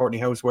across, or Courtney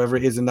House, whoever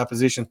it is in that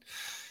position.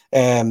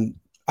 And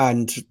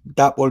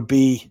that will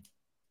be,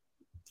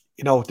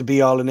 the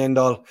be all and end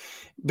all,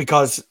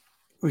 because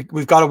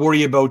we've got to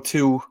worry about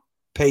two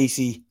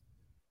pacey,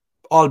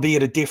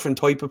 albeit a different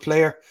type of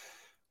player.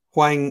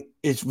 Hwang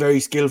is very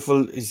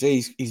skillful.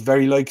 He's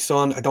very like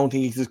Son. I don't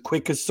think he's as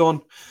quick as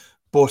Son,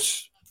 but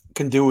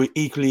can do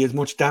equally as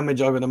much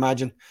damage, I would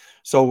imagine.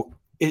 So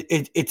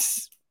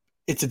it's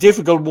a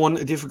difficult one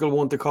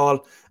to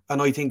call,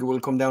 and I think it will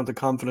come down to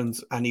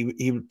confidence, and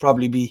he will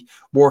probably be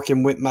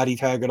working with Matty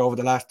Targett over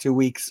the last 2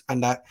 weeks,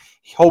 and that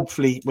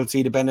hopefully we'll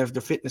see the benefit of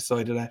the fitness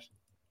side of that.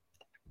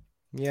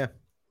 Yeah,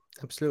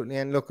 absolutely.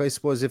 And look, I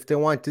suppose if they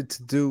wanted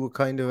to do a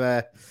kind of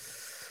a,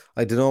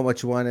 I don't know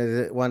what you want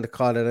to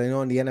call it. I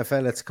know in the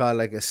NFL it's called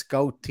like a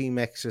scout team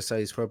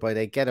exercise, whereby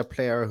they get a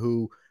player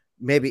who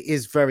maybe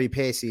is very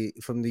pacey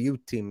from the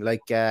youth team,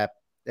 like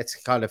let's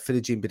call it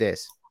Philogene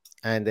Bides.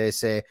 And they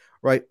say,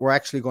 right, we're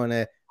actually going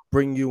to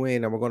bring you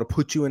in and we're going to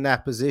put you in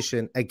that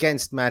position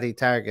against Matty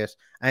Targett,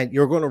 and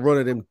you're going to run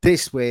at him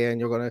this way, and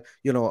you're going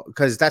to,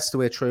 because that's the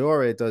way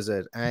Traore does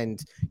it.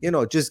 And,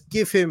 just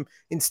give him,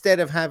 instead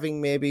of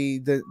having maybe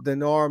the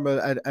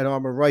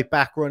normal right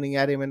back running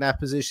at him in that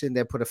position,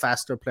 they put a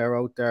faster player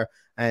out there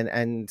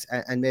and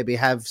maybe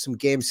have some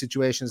game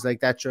situations like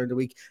that during the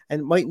week.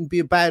 And it mightn't be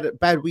a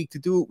bad week to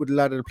do it with a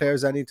lot of the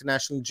players on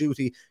international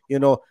duty,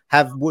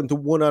 have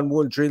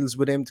one-on-one drills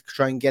with him to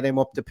try and get him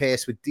up the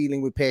pace with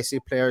dealing with pacey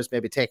players,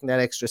 maybe taking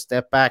that extra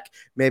step back,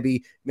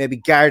 maybe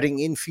guarding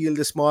infield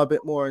a small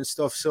bit more and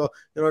stuff. So,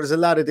 there's a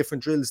lot of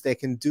different drills they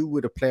can do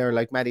with a player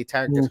like Matty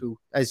Targett, who,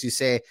 as you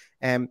say,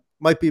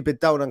 might be a bit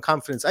down on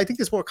confidence. I think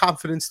it's more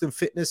confidence than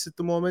fitness at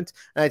the moment,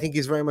 and I think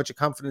he's very much a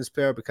confidence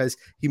player, because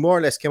he more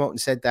or less came out and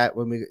said that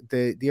when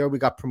the year we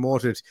got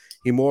promoted,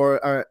 the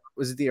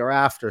year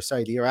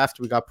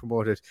after we got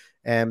promoted,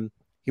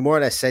 he more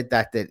or less said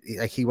that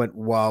like he went,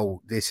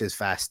 wow, this is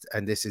fast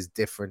and this is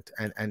different,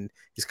 and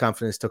his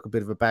confidence took a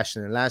bit of a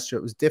bashing. And last year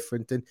it was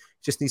different, and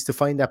just needs to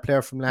find that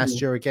player from last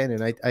year again,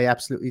 and I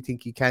absolutely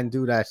think he can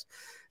do that.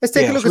 Let's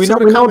take a look at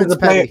some of the comments,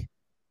 Paddy.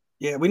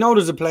 Yeah, we know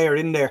there's a player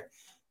in there,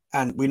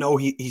 and we know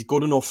he's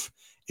good enough.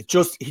 It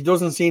just, he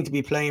doesn't seem to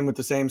be playing with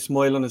the same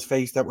smile on his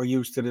face that we're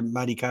used to the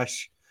Matty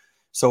Cash.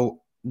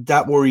 So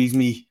that worries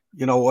me.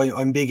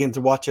 I'm big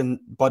into watching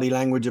body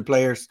language of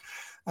players,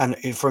 and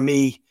for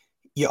me,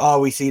 you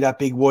always see that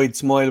big wide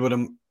smile with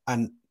him,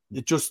 and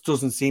it just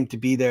doesn't seem to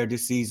be there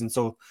this season.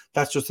 So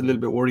that's just a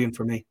little bit worrying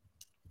for me.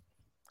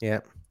 Yeah.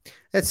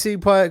 Let's see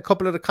a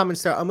couple of the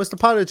comments there. I must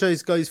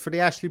apologize, guys, for the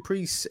Ashley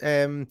Priest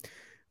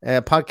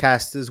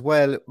podcast as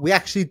well. We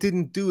actually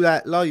didn't do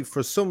that live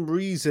for some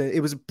reason. It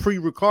was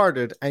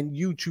pre-recorded, and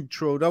YouTube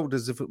threw it out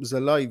as if it was a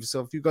live. So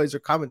if you guys are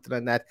commenting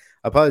on that,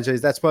 I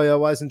apologize. That's why I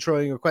wasn't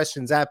throwing your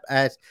questions at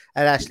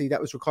Ashley.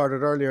 That was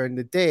recorded earlier in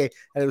the day,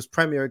 and it was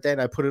premiered then.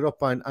 I put it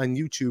up on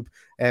YouTube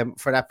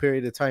for that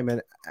period of time,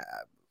 and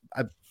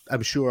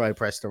I'm sure I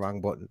pressed the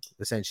wrong button.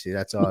 Essentially,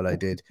 that's all I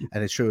did,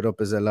 and it threw it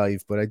up as a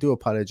live, but I do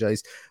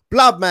apologize.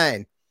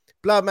 Blobman,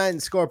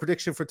 score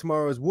prediction for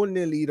tomorrow is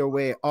 1-0 either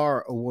way,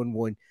 or a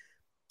 1-1.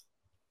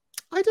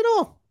 I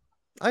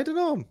don't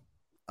know.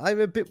 I'm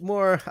a bit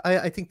more,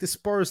 I think the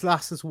Spurs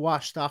loss has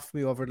washed off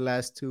me over the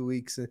last 2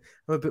 weeks. I'm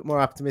a bit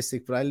more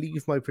optimistic, but I'll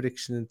leave my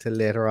prediction until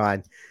later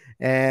on.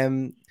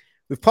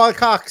 With Paul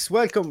Cox,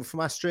 welcome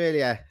from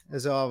Australia,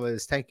 as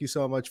always. Thank you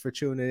so much for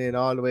tuning in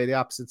all the way the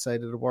opposite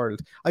side of the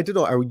world. I don't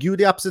know, are you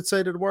the opposite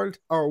side of the world,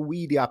 or are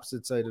we the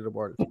opposite side of the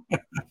world?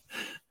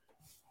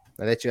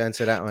 I'll let you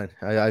answer that one.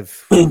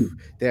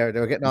 They're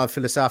getting all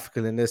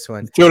philosophical in this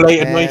one. Too late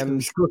at night to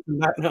discussing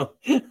that now.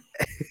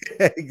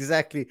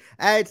 Exactly.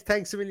 Ed,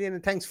 thanks a million,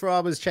 and thanks for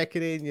always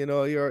checking in.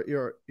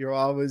 You're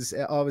always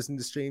in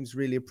the streams.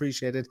 Really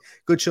appreciate it.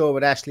 Good show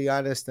with Ashley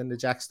Honest and the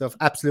Jack stuff.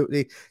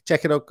 Absolutely.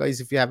 Check it out,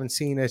 guys, if you haven't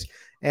seen it.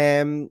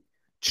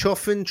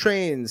 Chuffin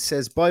Trains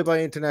says bye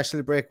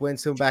international break.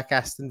 Winston back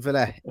Aston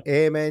Villa.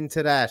 Amen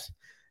to that.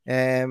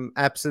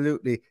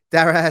 Absolutely.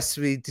 Dara asked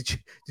me, did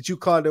you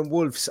call them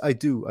wolves? I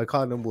do. I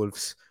call them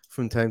wolves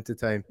from time to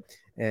time.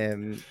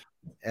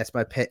 That's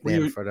my pet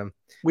name for them.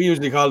 We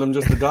usually call them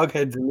just the dog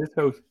heads in this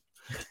house.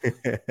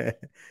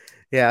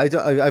 Yeah,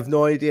 I have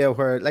no idea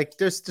where. Like,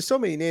 there's so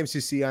many names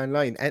you see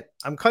online, and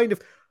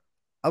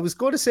I was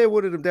going to say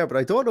one of them there, but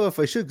I don't know if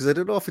I should because I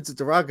don't know if it's a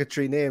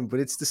derogatory name, but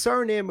it's the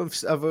surname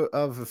of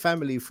a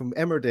family from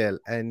Emmerdale,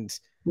 and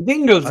The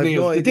Dingles, I've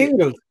Neil. no The idea.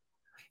 Dingles.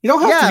 You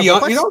don't have to be.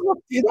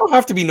 You don't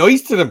have to be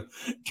nice to them.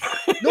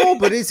 No,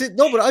 but is it?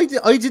 No, but I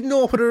didn't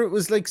know whether it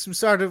was like some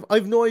sort of.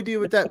 I've no idea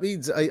what that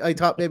means. I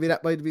thought maybe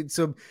that might have been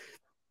some.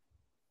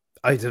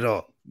 I don't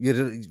know.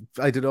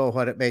 I don't know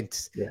what it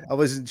meant. Yeah. I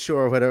wasn't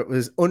sure whether it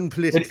was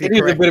unpolitically It is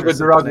a correct bit of or a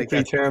something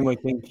derogatory like term, I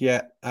think.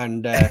 Yeah,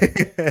 and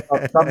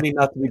that. probably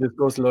not to be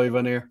discussed live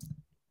on air.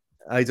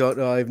 I don't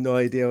know. I have no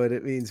idea what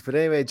it means. But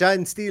anyway,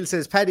 John Steele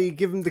says, Paddy,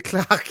 give him the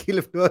clock. He'll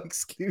have no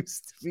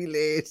excuse to be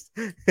late.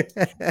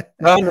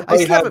 Ron, I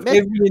still haven't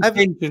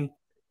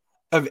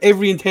have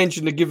every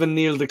intention of giving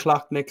Neil the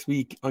clock next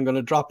week. I'm going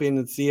to drop in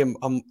and see him.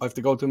 I have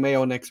to go to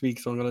Mayo next week,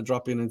 so I'm going to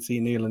drop in and see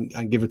Neil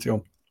and give it to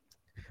him.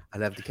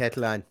 I'll have the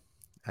kettle on.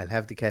 I'll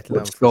have the kettle Good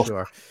on stuff.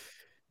 for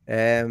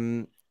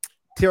sure.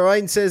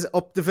 Tyrone says,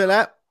 up the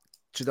Villa.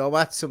 Do you know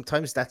what?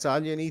 Sometimes that's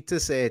all you need to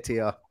say,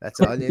 Tio. That's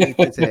all you need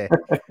to say.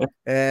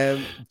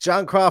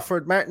 John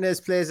Crawford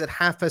Martinez plays at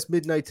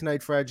midnight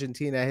tonight for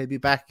Argentina. He'll be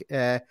back.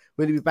 Will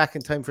he be back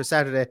in time for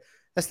Saturday?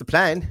 That's the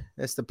plan.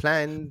 That's the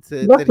plan.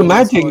 That's the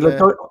magic.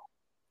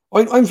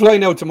 I'm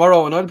flying out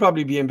tomorrow, and I'll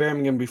probably be in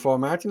Birmingham before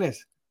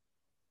Martinez.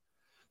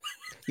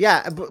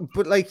 Yeah,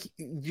 but like,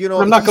 you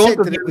know, I'm not going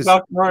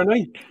to tomorrow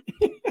night.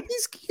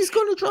 he's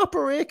going to drop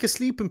a rake of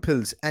sleeping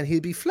pills, and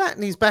he'll be flat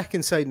and he's back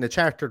inside in a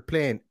chartered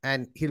plane,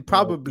 and he'll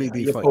probably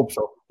be fine. Hope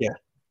so. Yeah,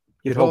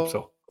 you'd hope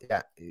so.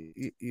 Yeah,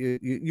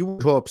 you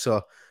would hope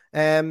so.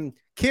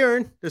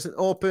 Kieran, there's an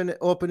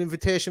open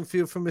invitation for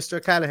you from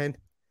Mr. Callahan.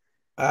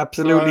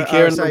 Absolutely,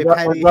 Kieran.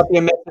 I'll drop you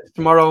a message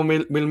tomorrow,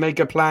 and we'll make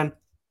a plan.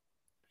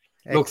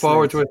 Excellent. Look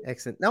forward to it.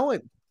 Excellent. Now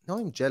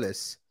I'm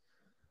jealous.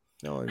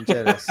 No, I'm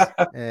jealous.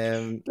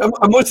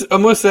 I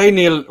must say,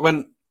 Neil,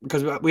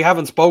 because we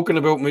haven't spoken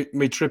about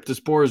my trip to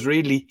Spurs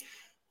really,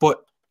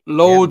 but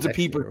loads of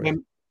people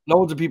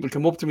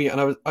come up to me,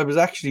 and I was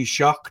actually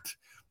shocked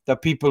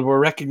that people were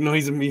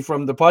recognizing me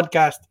from the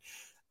podcast,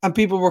 and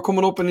people were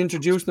coming up and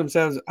introducing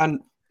themselves.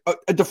 And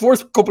the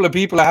first couple of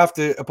people I have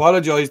to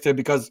apologize to,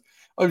 because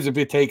I was a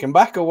bit taken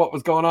back at what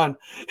was going on.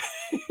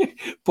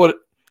 But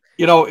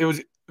you know, it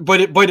was by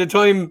the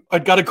time I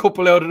got a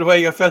couple out of the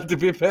way, I felt a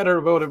bit better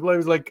about it. But I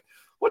was like,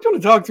 what do you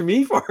want to talk to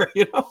me for?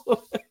 You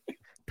know.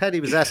 Paddy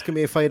was asking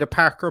me if I had a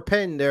Parker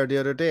pen there the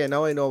other day.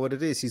 Now I know what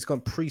it is. He's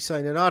going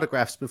pre-signing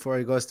autographs before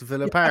he goes to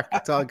Villa Park.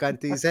 It's all gone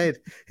to his head.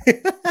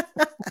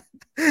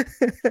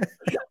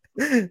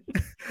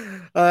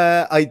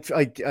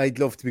 I'd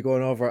love to be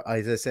going over.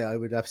 As I say, I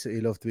would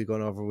absolutely love to be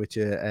going over with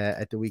you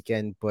at the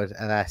weekend, but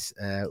alas,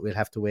 we'll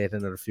have to wait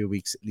another few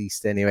weeks at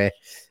least anyway.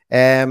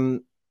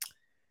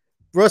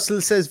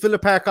 Russell says Villa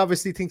Park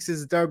obviously thinks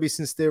it's a derby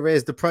since they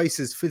raised the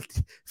prices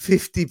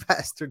 50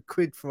 bastard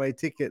quid for my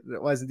ticket.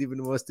 It wasn't even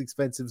the most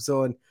expensive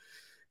zone.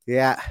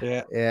 Well,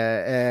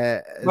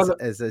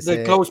 as I say,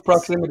 the close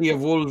proximity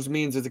of Wolves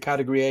means it's a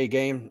Category A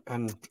game,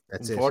 and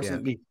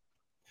unfortunately,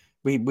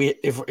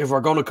 if we're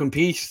going to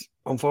compete,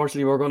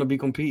 unfortunately, we're going to be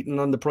competing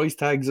on the price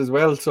tags as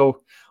well.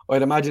 So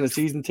I'd imagine the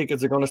season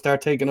tickets are going to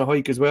start taking a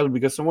hike as well,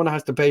 because someone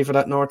has to pay for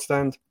that north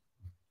stand.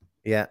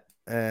 Yeah.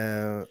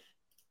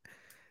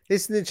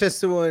 This is an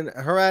interesting one.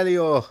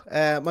 Heralio,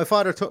 my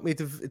father took me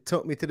to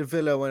the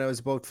Villa when I was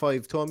about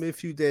 5. Told me a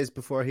few days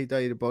before he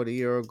died about a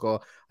year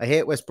ago. I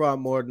hate West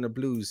Brom more than the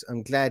Blues.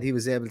 I'm glad he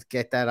was able to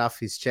get that off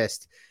his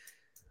chest.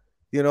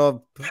 You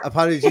know,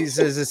 apologies,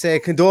 as I say,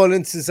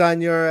 condolences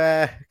on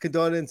your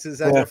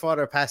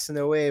father passing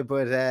away.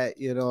 But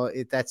you know,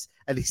 that's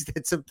at least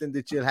that's something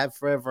that you'll have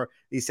forever.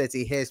 He says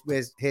he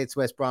hates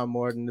West Brom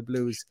more than the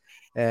Blues.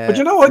 But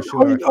you know,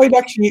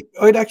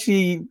 I'd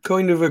actually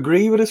kind of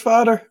agree with his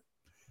father.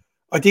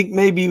 I think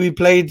maybe we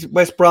played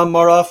West Brom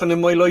more often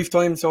in my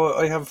lifetime, so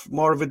I have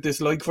more of a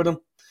dislike for them.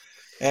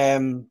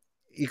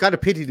 You got to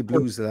pity the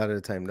Blues a lot of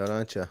the time, though,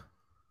 don't you?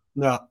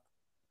 No.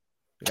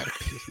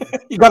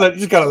 You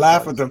just gotta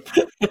laugh at them.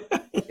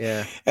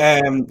 Yeah.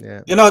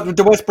 You know,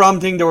 the West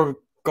Brom thing, they were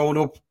going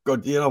up,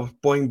 you know,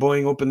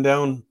 boing up and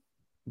down,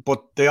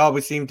 but they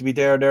always seem to be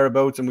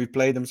thereabouts, and we've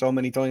played them so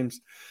many times.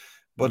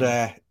 But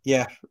I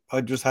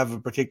just have a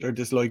particular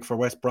dislike for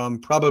West Brom,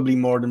 probably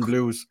more than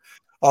Blues.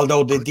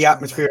 Although the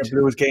atmosphere of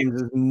Blues games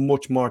is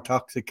much more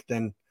toxic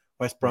than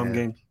West Brom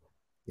games.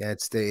 Yeah,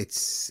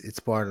 it's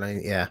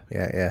borderline. Yeah.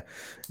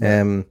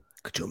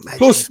 Could you imagine?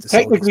 Plus,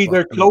 technically,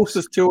 they're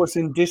closest to us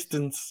in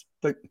distance.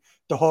 The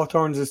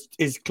Hawthorns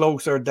is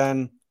closer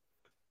than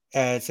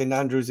St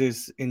Andrews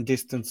is in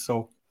distance.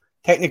 So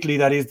technically,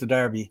 that is the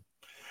derby.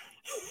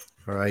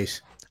 All right,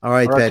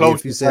 Betty,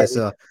 if you say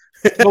so.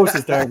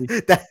 Closest derby.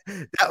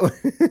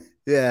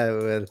 Yeah,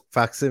 well,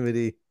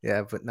 proximity,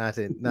 yeah, but not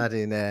in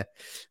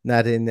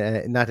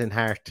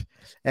heart.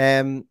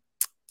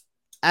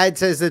 Ad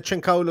says that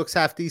Trincao looks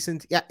half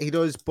decent. Yeah, he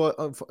does, but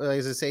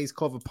as I say, he's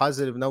COVID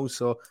positive now,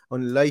 so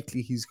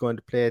unlikely he's going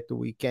to play at the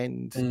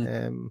weekend.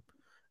 And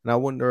I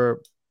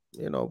wonder,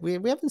 you know, we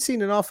haven't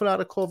seen an awful lot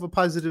of COVID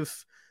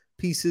positive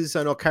pieces.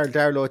 I know Carl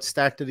Darlow at the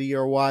start of the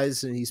year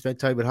was, and he spent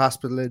time at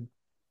hospital. And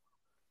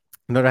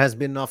there hasn't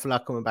been an awful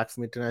lot coming back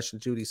from international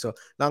duty, so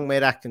long may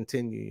that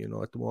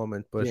continue, at the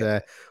moment.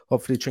 But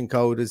hopefully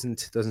Trincao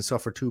doesn't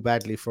suffer too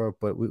badly for it.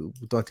 But we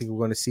don't think we're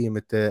going to see him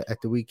at the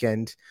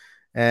weekend.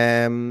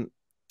 Sorry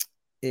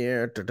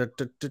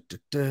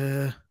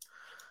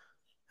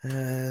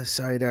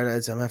there,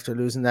 lads. I'm after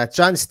losing that.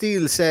 John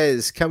Steele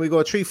says, can we go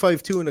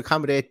 3-5-2 and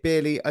accommodate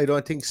Bailey? I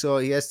don't think so.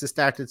 He has to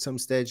start at some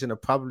stage, and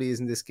it probably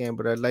isn't this game,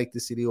 but I'd like to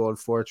see the old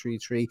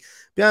 4-3-3.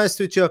 Be honest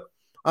with you,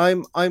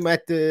 I'm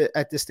at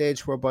the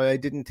stage whereby I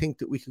didn't think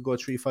that we could go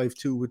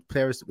 3-5-2 with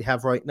players that we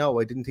have right now.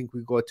 I didn't think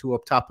we'd go 2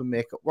 up top and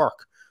make it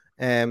work.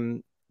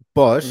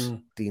 But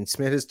Dean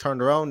Smith has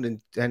turned around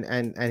and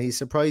he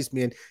surprised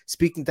me. And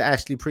speaking to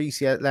Ashley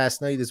Preece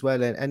last night as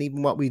well, and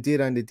even what we did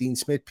on the Dean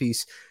Smith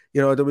piece,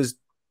 there was,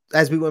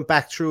 as we went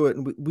back through it,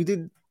 and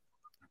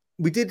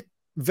we did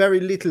very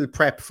little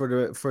prep for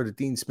the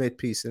Dean Smith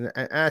piece, and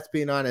that's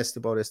being honest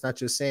about it. It's not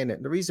just saying it.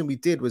 And the reason we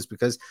did was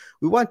because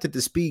we wanted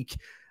to speak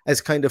as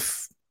kind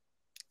of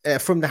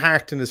from the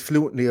heart and as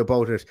fluently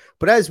about it.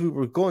 But as we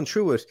were going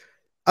through it,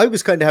 I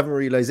was kind of having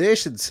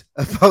realizations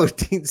about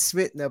Dean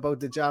Smith and about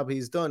the job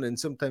he's done, and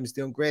sometimes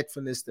the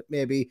ungratefulness that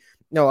maybe,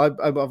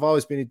 I've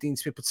always been a Dean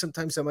Smith, but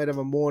sometimes I might have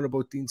a moan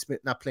about Dean Smith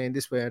not playing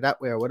this way or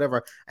that way or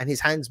whatever, and his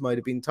hands might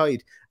have been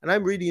tied. And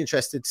I'm really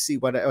interested to see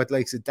what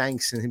likes of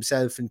Danks and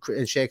himself and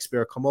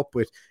Shakespeare come up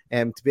with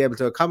to be able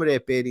to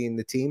accommodate Bailey in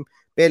the team.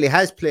 Bailey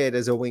has played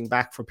as a wing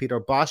back for Peter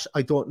Bosch.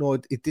 I don't know,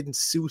 it didn't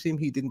suit him.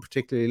 He didn't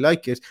particularly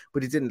like it,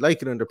 but he didn't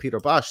like it under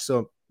Peter Bosch.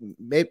 So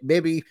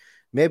maybe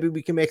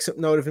we can make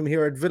something out of him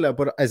here at Villa.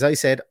 But as I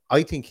said,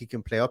 I think he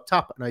can play up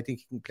top, and I think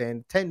he can play in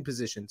the 10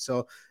 position.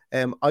 So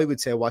I would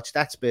say watch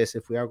that space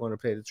if we are going to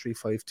play the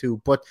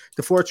 3-5-2. But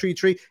the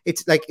 4-3-3,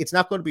 it's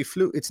not going to be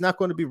it's not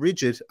going to be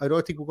rigid. I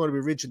don't think we're going to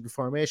be rigid in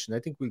formation. I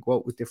think we'll go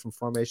out with different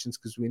formations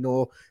because we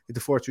know that the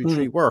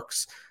 4-3-3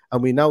 works,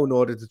 and we now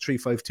know that the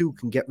 3-5-2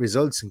 can get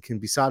results and can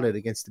be solid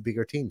against the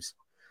bigger teams.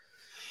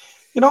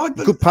 And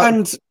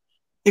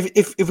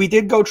if we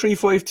did go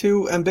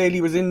 3-5-2 and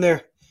Bailey was in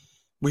there,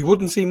 we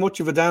wouldn't see much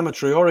of Adama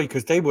Traore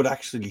because they would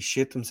actually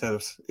shit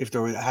themselves if they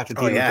had to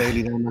deal with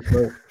Bailey down that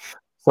road.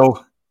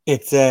 So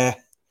it's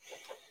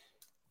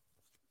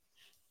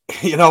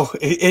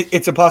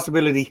it's a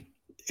possibility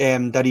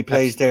that he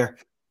plays there,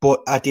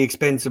 but at the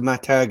expense of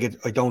Matt Targett,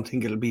 I don't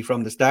think it'll be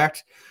from the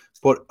start.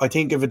 But I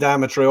think if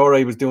Adama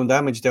Traore was doing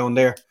damage down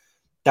there,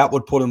 that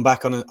would put him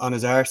back on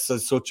his arse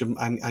as such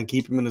and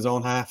keep him in his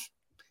own half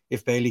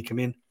if Bailey come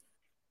in.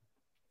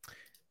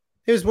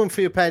 Here's one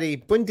for you, Paddy.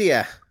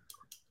 Buendia.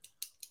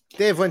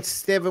 Dave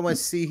wants to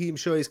see him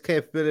show his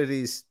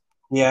capabilities.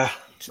 Yeah,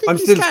 I'm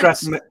still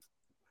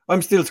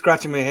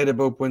scratching my head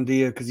about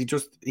Buendia because he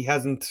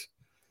hasn't.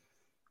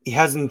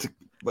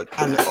 But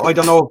and I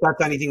don't know if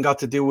that's anything got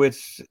to do with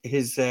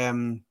his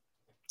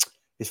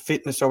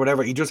fitness or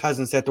whatever. He just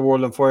hasn't set the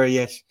world on fire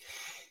yet.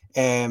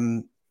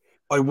 I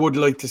would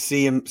like to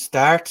see him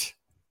start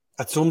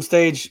at some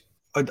stage.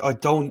 I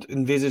don't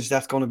envisage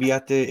that's going to be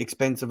at the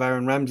expense of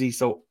Aaron Ramsey,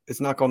 so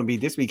it's not going to be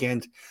this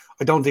weekend.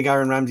 I don't think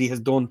Aaron Ramsey has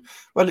done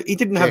well. He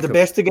didn't have the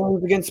best of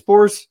games against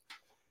Spurs.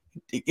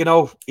 He had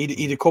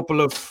a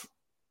couple of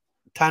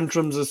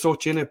tantrums as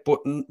such in it, but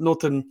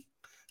nothing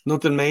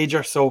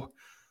major. So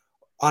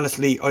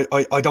honestly,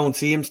 I don't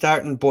see him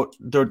starting, but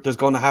there's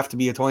going to have to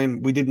be a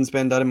time. We didn't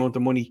spend that amount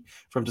of money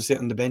for him to sit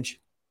on the bench.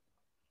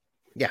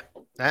 Yeah,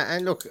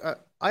 and look,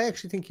 I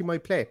actually think he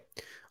might play.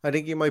 I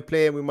think he might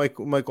play, and we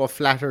might go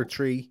flatter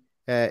 3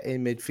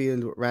 in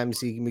midfield with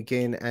Ramsey,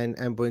 McGinn,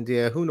 and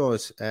Buendia. Who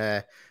knows?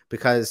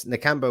 Because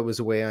Nakamba was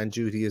away on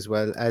duty as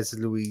well as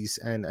Louise,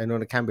 and I know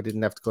Nakamba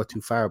didn't have to go too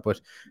far, but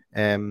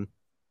Buendia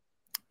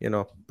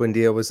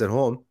was at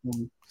home,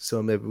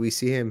 so maybe we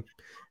see him.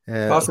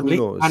 Possibly,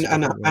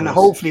 and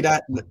hopefully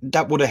that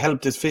would have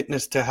helped his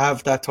fitness to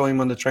have that time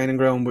on the training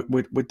ground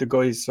with the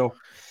guys. So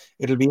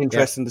it'll be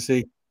interesting to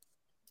see.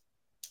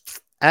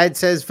 Ad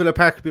says Villa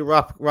Park will be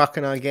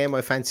rocking on game.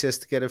 I fancy us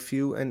to get a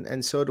few,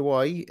 and so do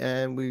I.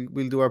 And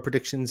we'll do our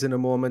predictions in a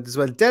moment as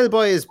well. Del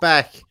Boy is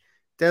back.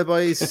 Del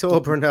Boy is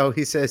sober now.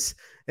 He says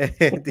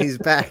he's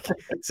back,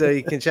 so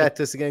you can chat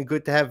to us again.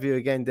 Good to have you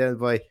again, Del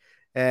Boy.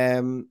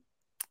 Anything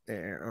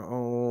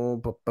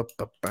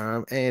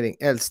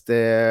else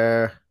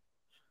there?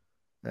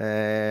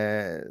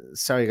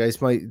 Sorry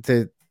guys,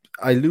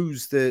 I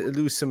lose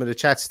some of the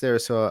chats there,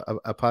 so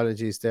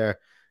apologies there.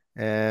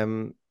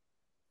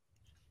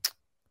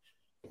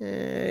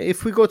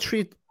 If we go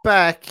 3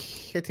 back,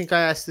 I think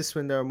I asked this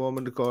one there a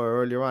moment ago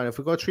or earlier on. If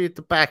we go 3 at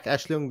the back,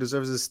 Ashley Young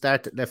deserves a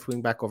start at left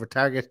wing back over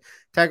Targett.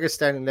 Targett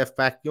starting left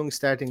back, Young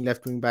starting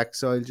left wing back.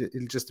 So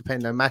it'll just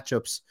depend on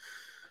matchups.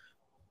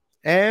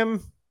 I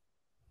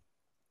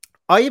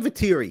have a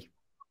theory.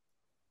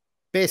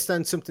 based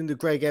on something that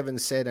Greg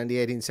Evans said on the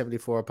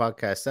 1874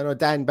 podcast. I know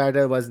Dan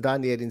Bardell wasn't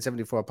on the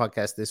 1874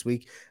 podcast this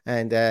week,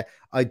 and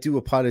I do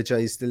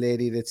apologize. The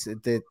lady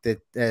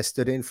that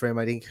stood in for him,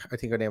 I think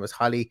her name was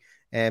Holly,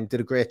 did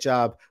a great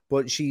job.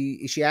 But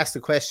she asked the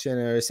question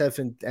herself,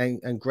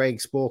 and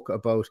Greg spoke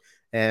about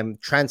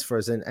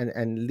transfers, and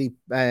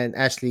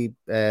Ashley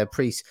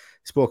Priest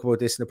spoke about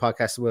this in the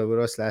podcast as well with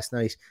us last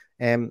night.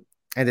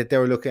 And that they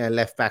were looking at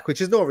left back,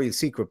 which is no real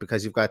secret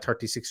because you've got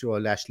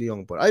 36-year-old Ashley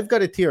Young. But I've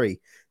got a theory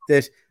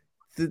that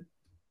the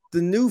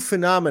new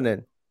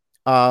phenomenon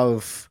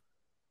of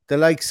the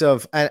likes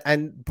of,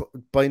 and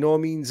by no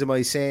means am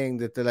I saying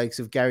that the likes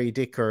of Gary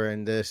Dicker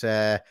and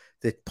that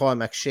Paul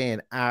McShane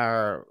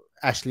are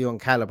Ashley Young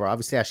caliber.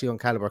 Obviously, Ashley Young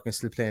caliber can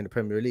still play in the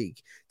Premier League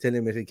to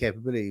limited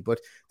capability.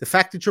 But the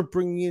fact that you're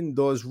bringing in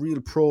those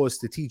real pros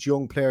to teach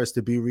young players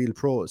to be real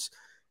pros,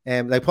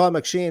 like Paul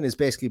McShane is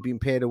basically being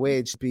paid a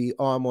wage to be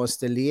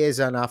almost a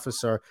liaison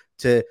officer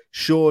to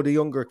show the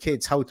younger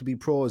kids how to be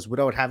pros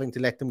without having to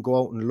let them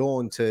go out and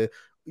loan to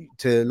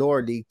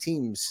lower league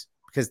teams,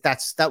 because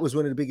that was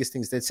one of the biggest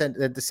things. They'd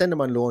send them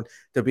on loan.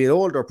 There'd be an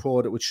older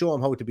pro that would show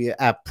them how to be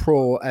a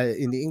pro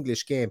in the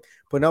English game.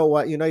 But now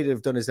what United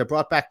have done is they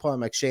brought back Paul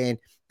McShane.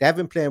 They have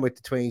been playing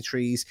with the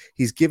 23s.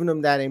 He's given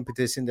them that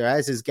impetus in there,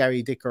 as is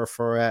Gary Dicker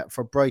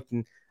for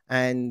Brighton.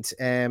 And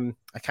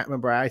I can't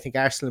remember. I think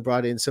Arsenal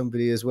brought in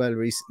somebody as well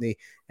recently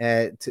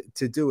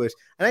to do it.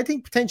 And I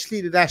think potentially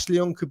that Ashley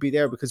Young could be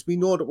there, because we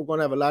know that we're going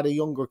to have a lot of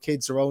younger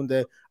kids around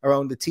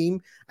the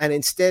team. And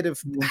instead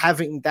of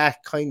having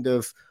that kind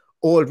of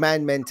old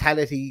man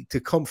mentality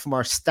to come from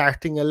our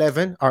starting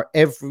 11,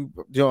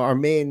 our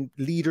main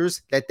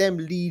leaders, let them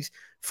lead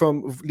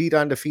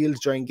on the field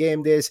during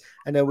game days,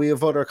 and then we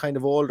have other kind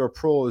of older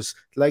pros,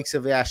 likes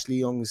of Ashley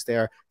Young's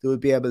there, that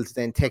would be able to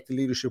then take the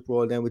leadership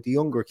role then with the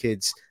younger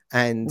kids.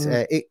 And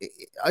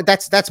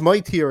that's my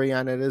theory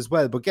on it as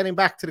well. But getting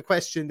back to the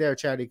question there,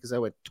 Charlie, because I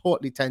went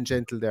totally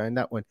tangential there in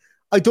that one,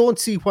 I don't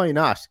see why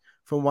not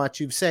from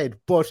what you've said.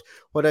 But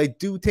what I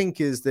do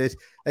think is that,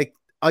 like,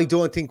 I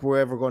don't think we're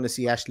ever going to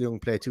see Ashley Young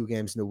play 2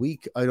 games in a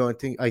week. I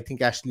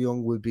think Ashley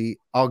Young will be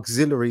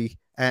auxiliary.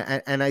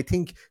 And I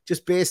think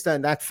just based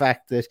on that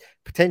fact that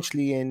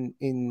potentially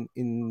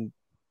in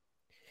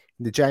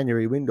the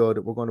January window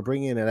that we're going to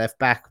bring in a left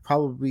back,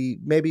 probably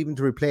maybe even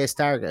to replace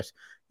Target,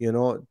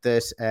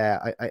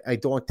 that I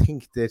don't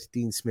think that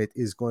Dean Smith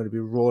is going to be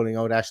rolling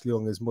out Ashley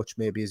Young as much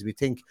maybe as we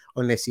think,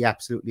 unless he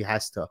absolutely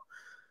has to.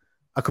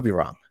 I could be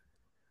wrong.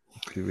 I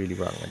could be really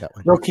wrong on that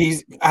one. Look,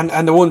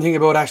 and the one thing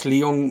about Ashley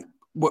Young,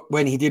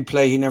 when he did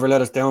play, he never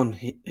let us down.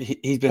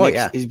 He's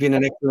been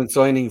an excellent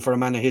signing for a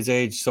man of his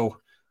age. So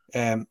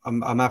I'm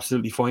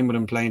absolutely fine with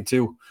him playing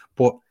too.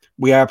 But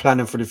we are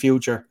planning for the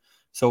future.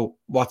 So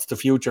what's the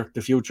future?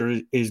 The future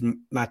is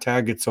Matt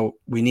Target. So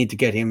we need to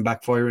get him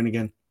back firing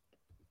again.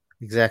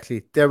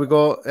 Exactly. There we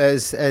go.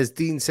 As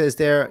Dean says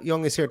there,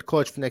 Young is here to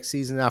coach for next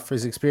season after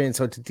his experience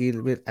how to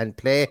deal with and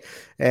play.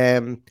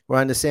 We're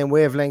on the same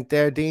wavelength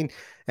there, Dean.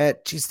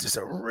 Geez, there's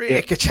a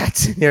rake of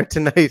chats in here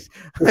tonight.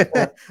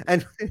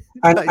 and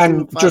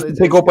just to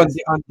pick up on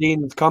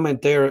Dean's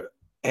comment there,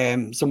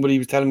 somebody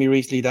was telling me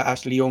recently that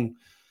Ashley Young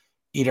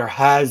either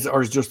has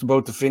or is just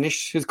about to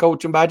finish his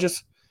coaching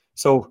badges.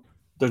 So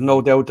there's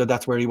no doubt that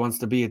that's where he wants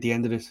to be at the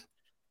end of this.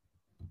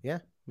 Yeah.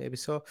 Maybe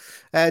so.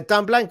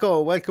 Don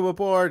Blanco, welcome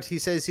aboard. He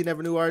says he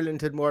never knew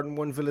Ireland had more than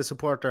one Villa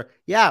supporter.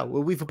 Yeah,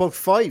 well, we've about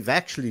 5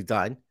 actually,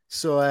 Don.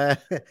 So,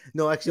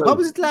 no, actually, what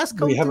was it last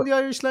count in the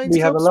Irish Lions?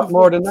 We have a lot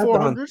more than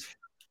that,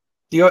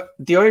 Don.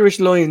 The Irish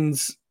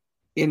Lions,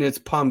 in its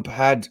pomp,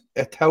 had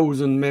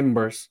 1,000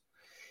 members,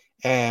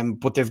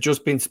 but they've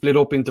just been split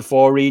up into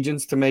 4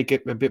 regions to make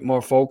it a bit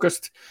more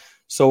focused.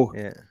 So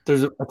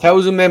there's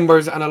 1,000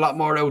 members and a lot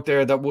more out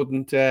there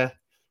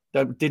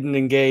that didn't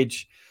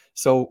engage.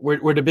 So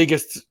we're the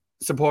biggest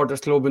supporters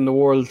club in the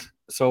world.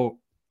 So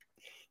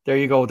there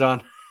you go,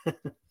 Don.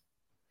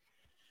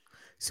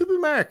 Super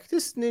Mark,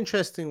 this is an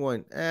interesting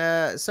one.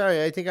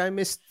 Sorry, I think I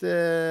missed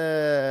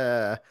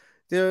my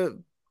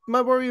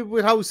worry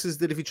with House is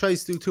that if he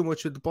tries to do too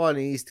much with the ball,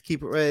 he needs to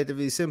keep it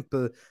relatively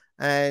simple.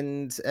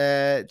 And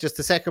just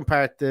the second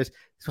part, that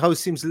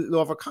House seems a little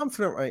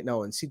overconfident right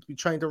now and seems to be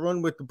trying to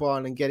run with the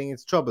ball and getting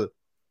into trouble.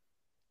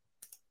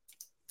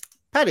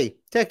 Paddy,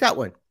 take that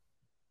one.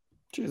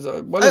 Jeez,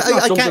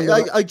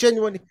 I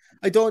genuinely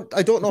don't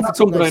know if it's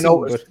something I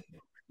noticed.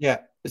 Yeah,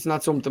 it's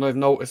not something I've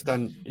noticed,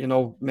 and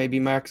maybe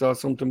Mark saw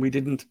something we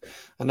didn't,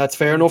 and that's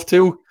fair enough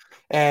too.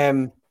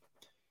 I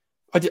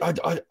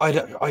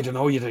don't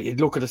know.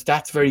 You'd look at the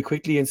stats very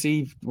quickly and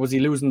see, was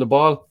he losing the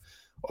ball,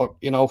 or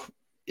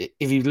if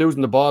he's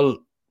losing the ball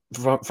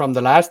from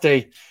the last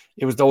day,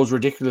 it was those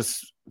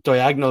ridiculous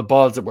diagonal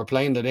balls that were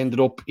playing that ended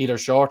up either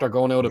short or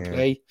going out of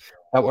play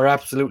that were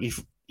absolutely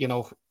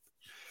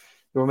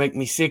they were making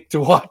me sick to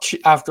watch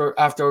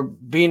after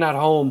being at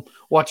home,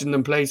 watching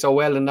them play so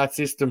well in that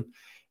system.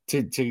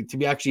 To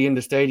be actually in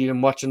the stadium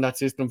and watching that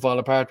system fall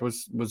apart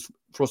was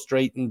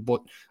frustrating.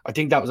 But I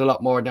think that was a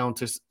lot more down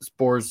to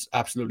Spurs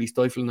absolutely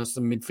stifling us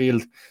in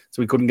midfield,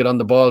 so we couldn't get on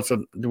the ball.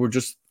 So they were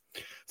just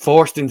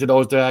forced into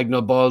those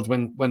diagonal balls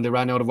when they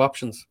ran out of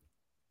options.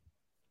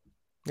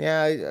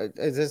 Yeah,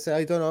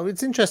 I don't know.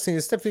 It's interesting.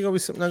 It's definitely going to be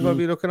something I'm going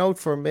to be looking out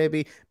for.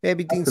 Maybe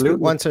Dean Smith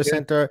wants our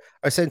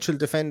central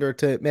defender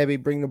to maybe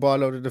bring the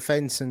ball out of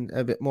defense and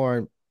a bit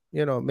more.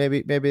 Maybe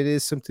it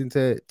is something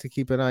to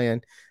keep an eye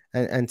on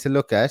and to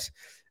look at.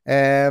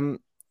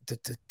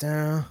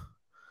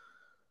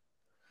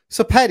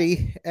 So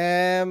Paddy,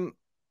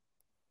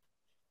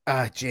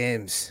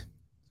 James,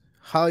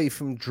 hi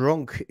from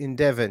Drunk in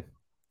Devon.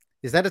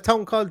 Is that a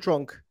town called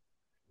Drunk?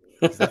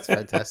 That's a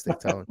fantastic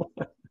town.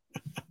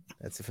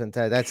 That's a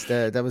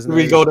fantastic. That was.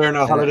 We go there on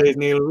our holidays,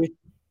 Neil.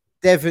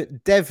 Devon.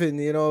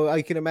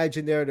 I can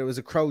imagine there was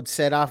a crowd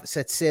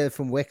set sail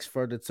from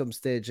Wexford at some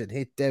stage and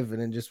hit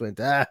Devon and just went,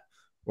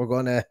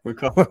 we're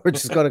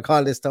just gonna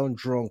call this town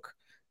Drunk.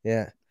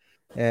 Yeah.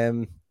 I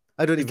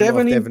don't even know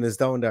if Devon is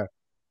down there.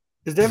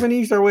 Is Devon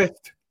east or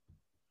west?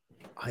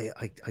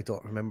 I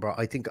don't remember.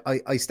 I think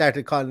I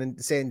started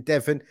saying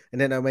Devon, and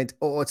then I went,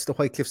 it's the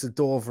White Cliffs of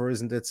Dover,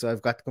 isn't it? So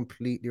I've got the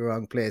completely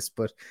wrong place.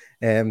 But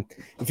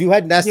if you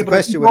hadn't asked the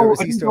question whether it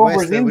was east or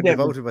west, I wouldn't have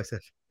voted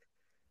myself.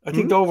 I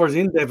think Dover's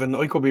in Devon.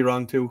 I could be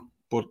wrong too,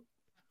 but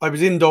I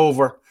was in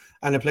Dover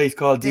and a place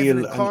called Devon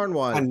Deal and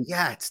Cornwall.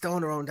 Yeah, it's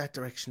down around that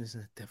direction,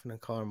 isn't it? Devon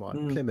and Cornwall,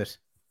 Plymouth.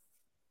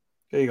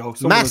 There you go.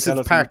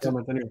 Massive part.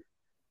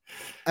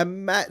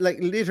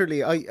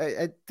 Literally,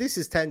 I this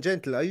is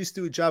tangential. I used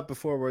to do a job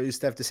before where I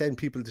used to have to send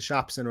people to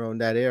shops and around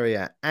that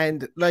area,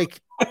 and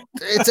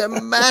it's a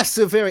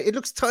massive area. It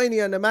looks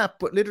tiny on the map,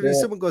 but literally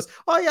someone goes,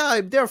 "Oh yeah,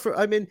 I'm there for.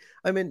 I'm in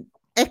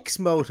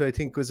Exmouth, I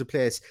think was a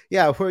place.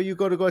 Yeah, where you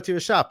go to your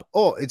shop.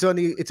 Oh, it's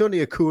only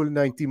a cool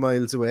 90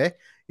 miles away.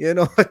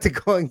 To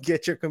go and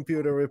get your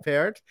computer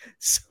repaired.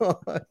 So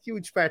a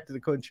huge part of the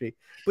country.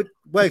 But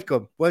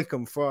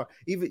welcome for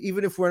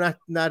even if we're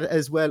not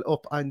as well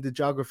up on the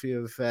geography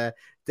of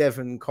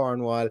Devon,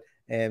 Cornwall,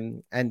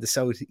 and the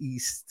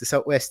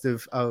southwest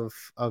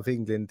of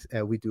England.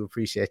 We do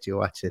appreciate you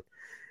watching.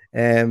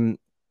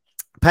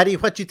 Paddy,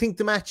 what do you think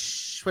the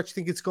match? What do you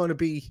think it's going to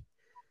be?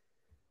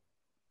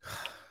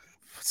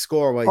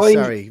 Score-wise,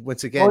 sorry.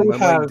 Once again, my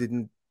mind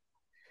didn't.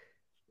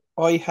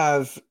 I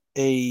have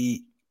a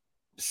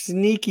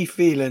sneaky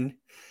feeling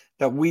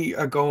that we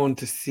are going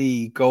to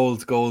see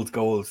goals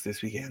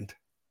this weekend.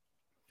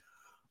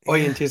 Yeah. I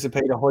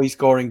anticipate a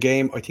high-scoring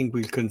game. I think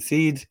we'll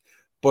concede,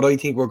 but I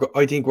think we're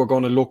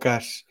going to look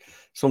at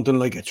something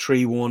like a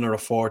 3-1 or a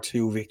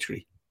 4-2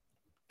 victory.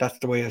 That's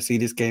the way I see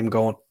this game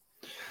going.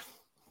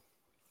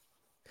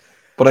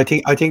 But I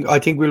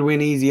think we'll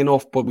win easy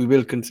enough, but we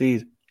will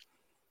concede.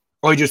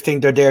 I just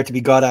think they're there to be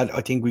got at.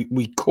 I think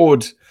we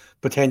could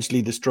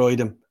potentially destroy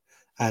them,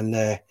 and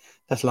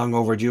that's long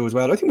overdue as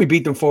well. I think we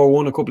beat them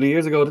 4-1 a couple of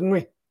years ago, didn't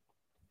we?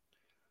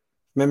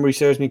 Memory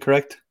serves me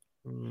correct.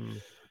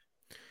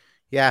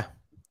 Yeah.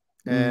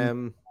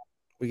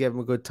 We gave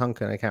them a good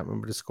tonkin. I can't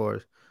remember the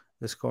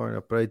scoring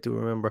up, but I do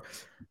remember.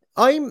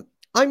 I'm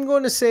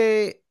going to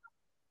say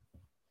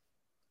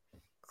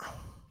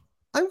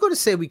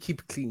we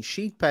keep a clean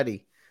sheet,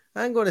 Paddy.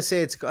 I'm going to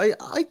say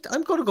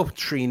I'm going to go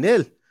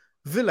 3-0.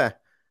 Villa,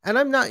 and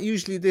I'm not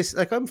usually this.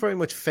 I'm very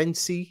much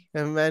fancy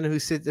a man who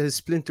has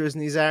splinters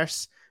in his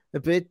arse a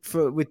bit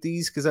with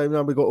these because I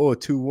normally go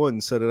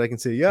 2-1 so that I can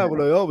say I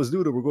always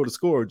knew that we're going to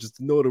score just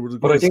to know that we're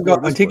going to score.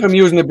 But I think I'm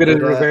using a bit of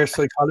reverse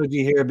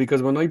psychology here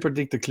because when I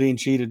predict a clean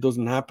sheet, it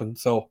doesn't happen.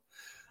 So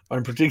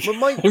I'm predicting.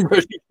 I'm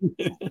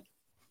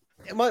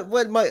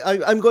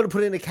going to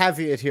put in a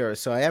caveat here,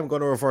 so I am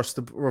going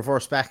to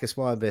reverse back a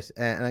small bit,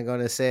 and I'm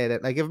going to say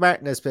that if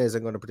Martinez plays,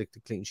 I'm going to predict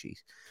a clean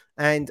sheet,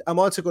 and I'm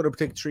also going to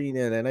predict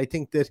 3-0. And I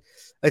think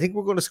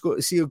we're going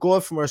to see a goal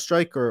from our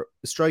striker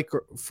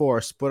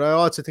force, but I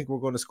also think we're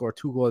going to score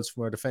 2 goals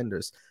from our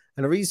defenders.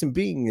 And the reason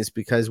being is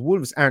because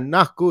Wolves are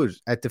not good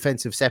at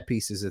defensive set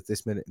pieces at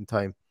this minute in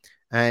time.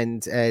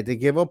 And they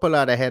give up a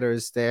lot of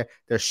headers there.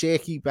 They're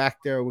shaky back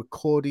there with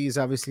Cody's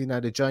obviously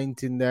not a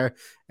giant in there.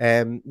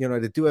 They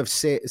do have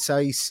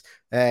Saiss.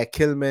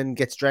 Kilman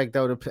gets dragged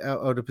out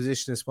of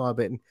position a small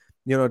bit. And,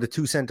 the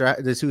two central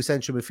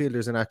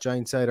midfielders are not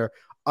giants either.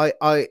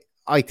 I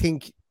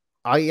think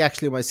I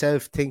actually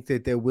myself think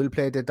that they will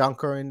play the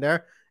Donker in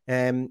there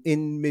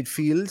in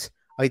midfield.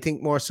 I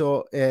think more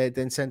so than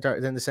the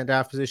centre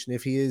half position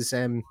if he is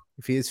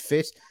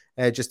fit.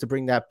 Just to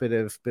bring that bit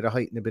of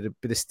height and a bit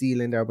of steel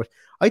in there. But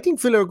I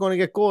think Villa are going to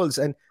get goals.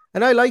 And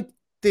I like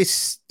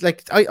this.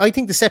 I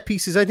think the set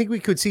pieces, I think we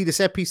could see the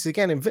set pieces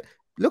again. And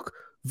look,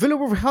 Villa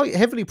were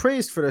heavily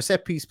praised for their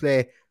set piece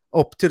play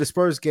up to the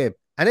Spurs game.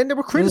 And then they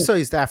were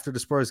criticised after the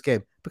Spurs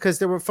game because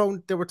they were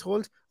told, they're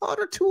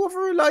too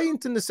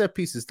over-reliant in the set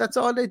pieces. That's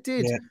all they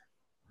did. Yeah.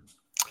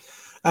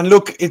 And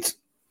look, it's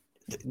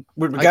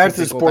with regards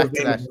to the Spurs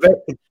game,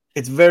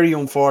 it's very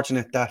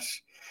unfortunate that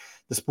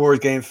the Spurs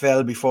game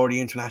fell before the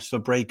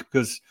international break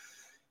because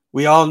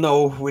we all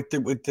know with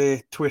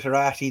the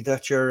Twitterati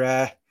that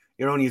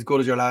you're only as good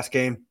as your last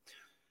game,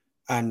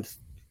 and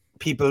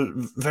people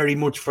very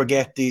much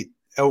forget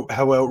how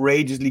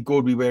outrageously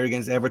good we were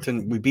against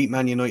Everton. We beat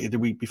Man United the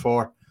week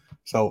before,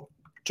 so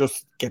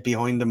just get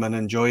behind them and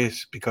enjoy it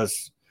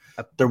because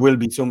there will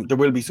be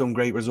some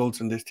great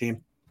results in this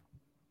team.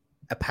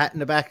 A pat in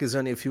the back is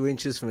only a few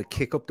inches from a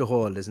kick up the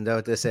hole, isn't that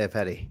what they say,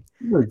 Paddy?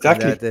 Exactly. Isn't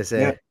that what they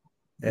say?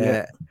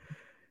 Yeah.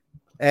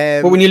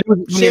 But when you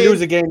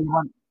lose a game,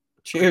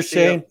 cheers,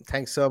 Shane.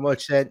 Thanks so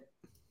much, Shane.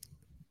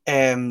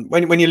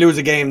 When you lose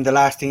a game, the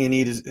last thing you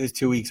need is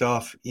 2 weeks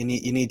off. You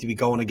need to be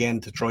going again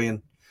to try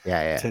and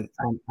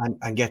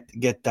and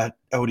get that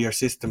out of your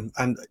system.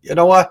 And you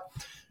know what?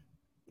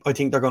 I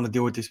think they're going to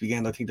do it this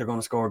weekend. I think they're going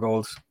to score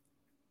goals.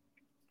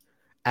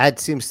 Ad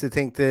seems to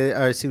think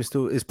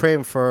is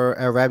praying for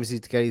Ramsey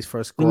to get his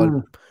first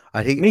goal.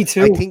 I think me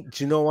too. I think,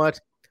 do you know what?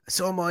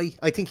 So am I.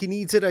 I think he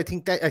needs it. I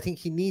think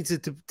he needs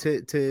it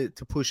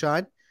to push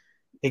on.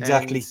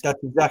 Exactly.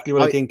 That's exactly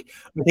what I think.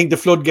 I think the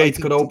floodgates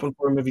could open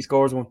for him if he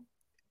scores one.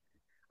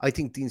 I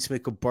think Dean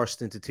Smith could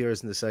burst into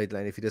tears on the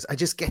sideline if he does. I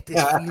just get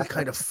this real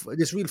kind of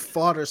this real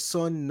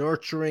father-son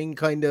nurturing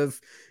kind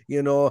of,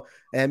 Mr.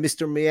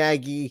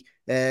 Miyagi,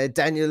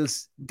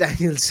 Daniel's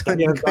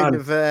son kind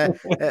of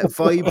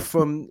vibe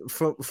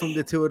from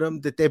the two of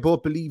them, that they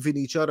both believe in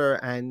each other.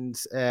 And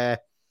I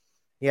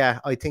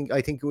think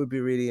it would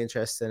be really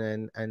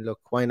interesting. And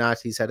look, why not?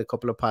 He's had a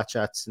couple of pot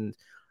shots and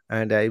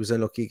he was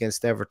unlucky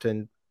against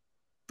Everton.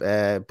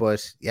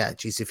 But yeah,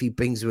 geez, if he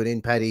brings one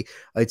in, Paddy,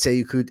 I'd say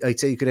you could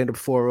end up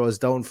 4 rows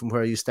down from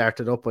where you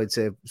started up. I'd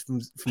say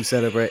from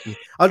celebrating.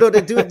 Although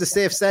they do have the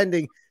safe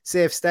standing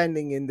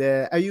in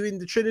the. Are you in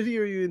the Trinity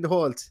or are you in the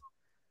Holt?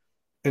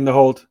 In the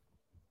Holt.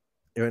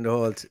 You're in the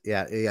Holt.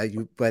 Yeah.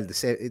 The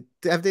safe.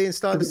 Have they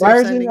installed the safe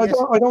bars standing in? yet?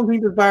 I don't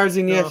think there's bars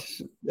in yet.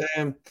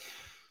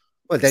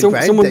 Well, then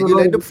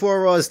you'll end up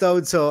 4 rows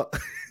down. So.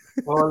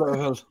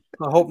 Oh,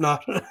 I hope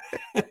not.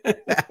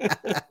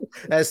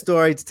 A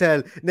story to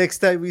tell. Next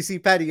time we see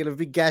Paddy, you'll have a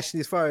big gash in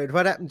his forehead.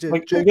 What happened, Jim?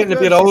 You're getting a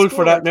bit old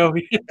for that now.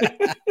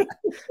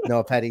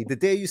 No, Paddy. The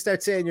day you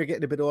start saying you're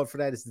getting a bit old for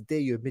that is the day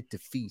you admit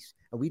defeat.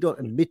 And we don't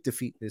admit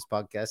defeat in this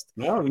podcast.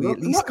 No, we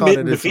at least call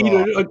it defeat.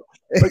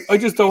 I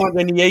just don't want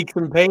any aches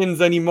and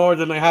pains any more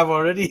than I have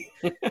already.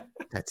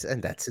 That's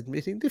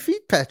admitting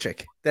defeat,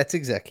 Patrick. That's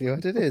exactly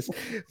what it is.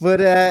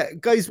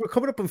 But guys, we're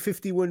coming up on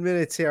 51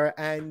 minutes here,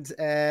 and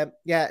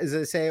as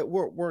I say,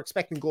 we're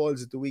expecting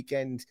goals at the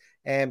weekend.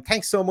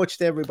 Thanks so much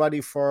to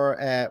everybody for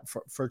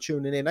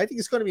tuning in. I think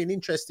it's going to be an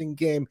interesting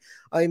game.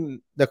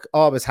 I'm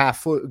always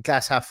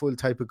glass half full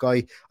type of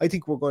guy. I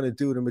think we're going to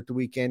do them at the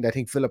weekend. I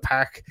think Villa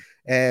Park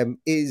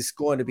is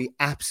going to be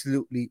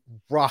absolutely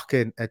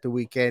rocking at the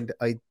weekend.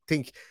 I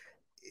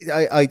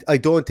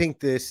don't think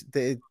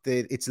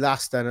it's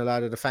lost on a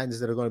lot of the fans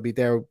that are going to be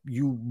there.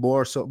 You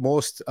more so,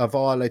 most of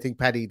all, I think,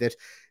 Paddy, that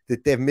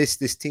they've missed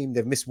this team.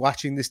 They've missed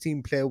watching this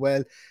team play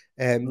well.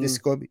 This is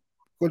going to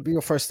be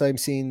your first time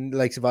seeing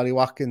likes of Ollie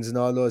Watkins and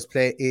all those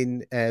play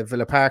in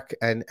Villa Park.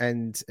 And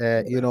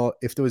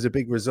if there was a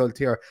big result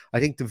here, I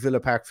think the Villa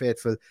Park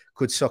faithful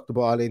could suck the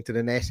ball into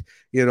the net.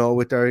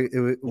 With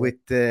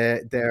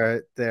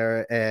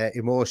their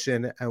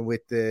emotion and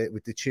with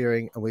the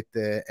cheering and with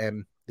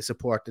the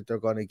support that they're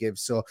going to give.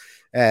 So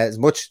as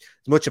much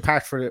a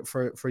part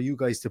for you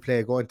guys to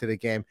play going to the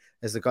game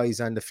as the guys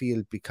on the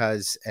field,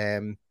 because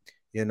the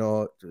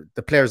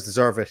players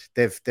deserve it.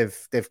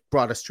 They've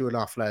brought us through an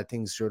awful lot of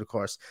things through the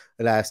course of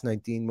the last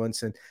 19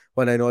 months, and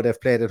when I know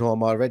they've played at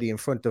home already in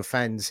front of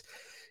fans,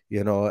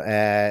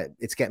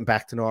 it's getting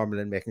back to normal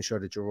and making sure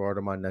that you reward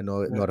them on. I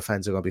know the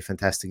fans are going to be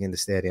fantastic in the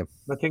stadium.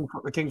 I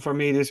think for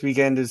me this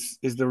weekend is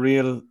the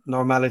real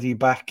normality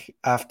back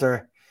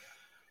after.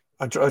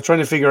 I'm trying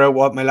to figure out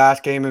what my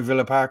last game in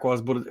Villa Park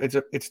was, but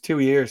it's 2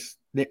 years,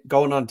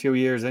 going on 2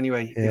 years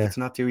anyway. Yeah. If it's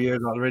not 2 years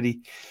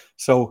already,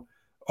 so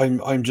I'm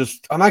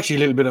actually a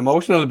little bit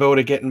emotional about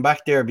it getting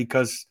back there,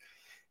 because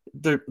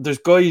there's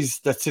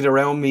guys that sit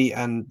around me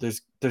and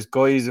there's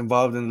guys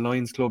involved in the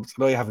Lions clubs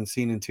that I haven't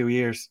seen in 2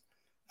 years,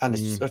 and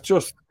it's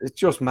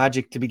just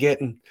magic to be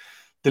getting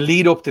the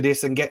lead up to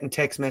this and getting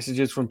text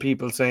messages from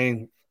people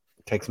saying.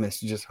 Text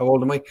messages, how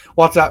old am I?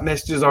 WhatsApp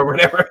messages or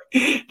whatever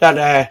that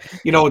that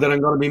I'm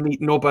going to be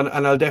meeting up, and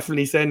I'll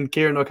definitely send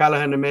Kieran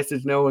O'Callaghan a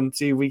message now and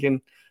see if we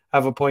can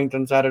have a point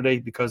on Saturday,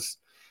 because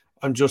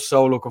I'm just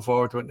so looking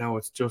forward to it now.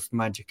 It's just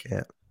magic.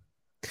 Yeah.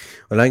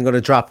 Well, I'm going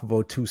to drop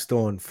about 2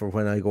 stone for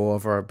when I go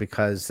over,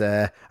 because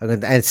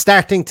and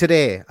starting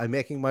today, I'm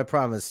making my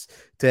promise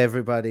to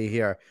everybody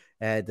here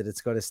that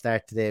it's going to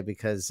start today,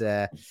 because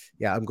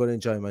I'm going to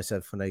enjoy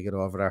myself when I get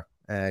over there.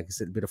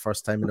 Because it'll be the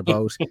first time in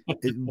about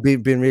it'll be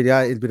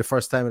the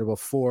first time in about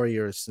 4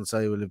 years since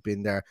I will have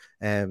been there,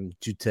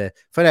 due to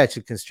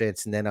financial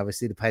constraints, and then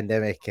obviously the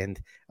pandemic and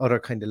other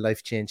kind of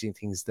life-changing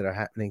things that are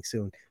happening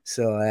soon.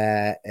 So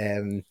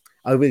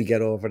I will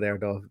get over there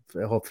though,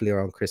 hopefully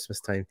around Christmas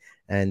time,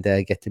 and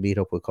get to meet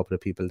up with a couple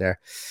of people there.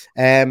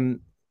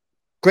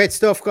 Great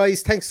stuff,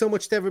 guys. Thanks so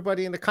much to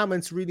everybody in the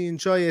comments. Really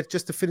enjoy it.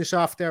 Just to finish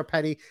off there,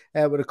 Paddy,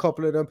 with a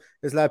couple of them.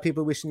 There's a lot of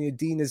people wishing you,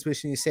 Dean is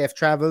wishing you safe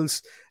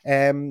travels.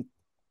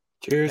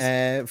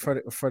 Cheers.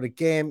 For the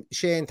game.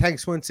 Shane,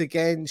 thanks once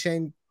again.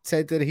 Shane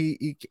said that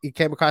he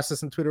came across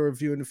us on Twitter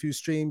reviewing a few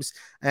streams,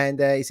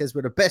 and he says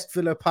we're the best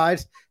Villa pod.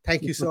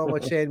 Thank you so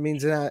much, Shane.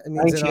 Means an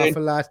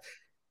awful lot.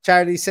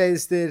 Charlie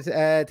says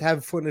that to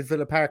have fun at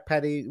Villa Park,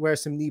 Paddy, wear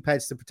some knee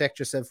pads to protect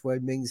yourself while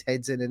Mings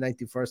heads in a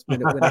 91st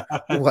minute winner.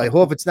 Oh, I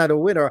hope it's not a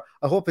winner.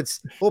 I hope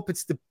it's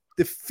the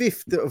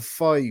 5th of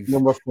 5.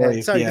 Number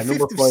 5. Sorry, yeah, the 5th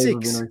number of 5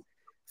 6.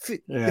 The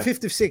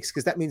 5th of 6,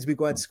 because that means we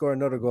go on to score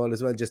another goal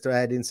as well, just to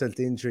add insult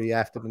to injury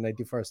after the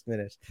 91st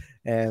minute.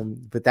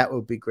 But that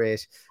would be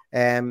great.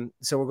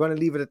 So we're going to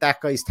leave it at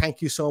that, guys.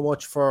 Thank you so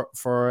much for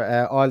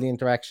all the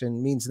interaction.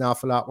 It means an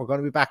awful lot. We're going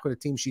to be back with a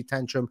team sheet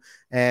tantrum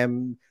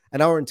an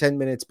hour and 10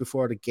 minutes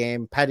before the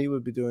game. Paddy will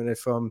be doing it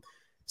from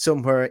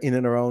somewhere in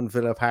and around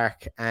Villa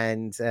Park,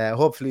 and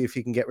hopefully if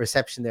you can get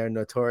reception there.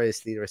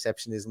 Notoriously the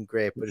reception isn't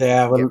great, but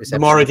the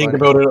more I think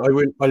about it,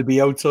 I'll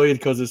be outside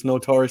because it's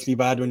notoriously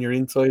bad when you're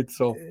inside,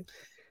 so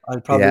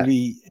I'll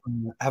probably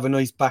have a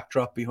nice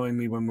backdrop behind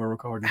me when we're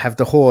recording. Have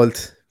the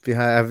hold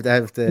behind,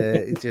 have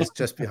the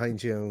just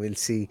behind you, and we'll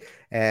see.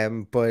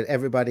 But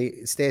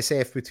everybody stay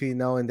safe between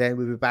now and then.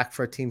 We'll be back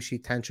for a team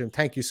sheet tantrum.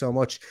 Thank you so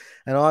much,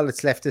 and all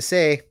that's left to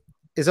say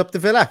is up the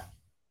Villa.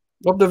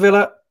 Up the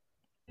Villa.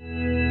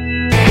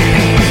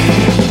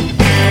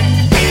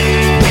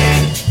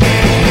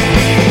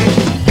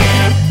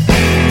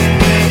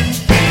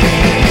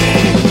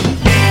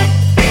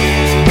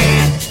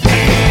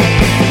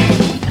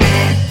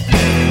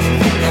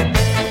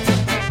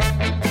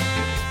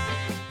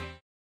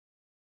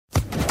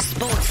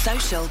 Sports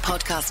Social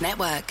Podcast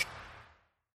Network.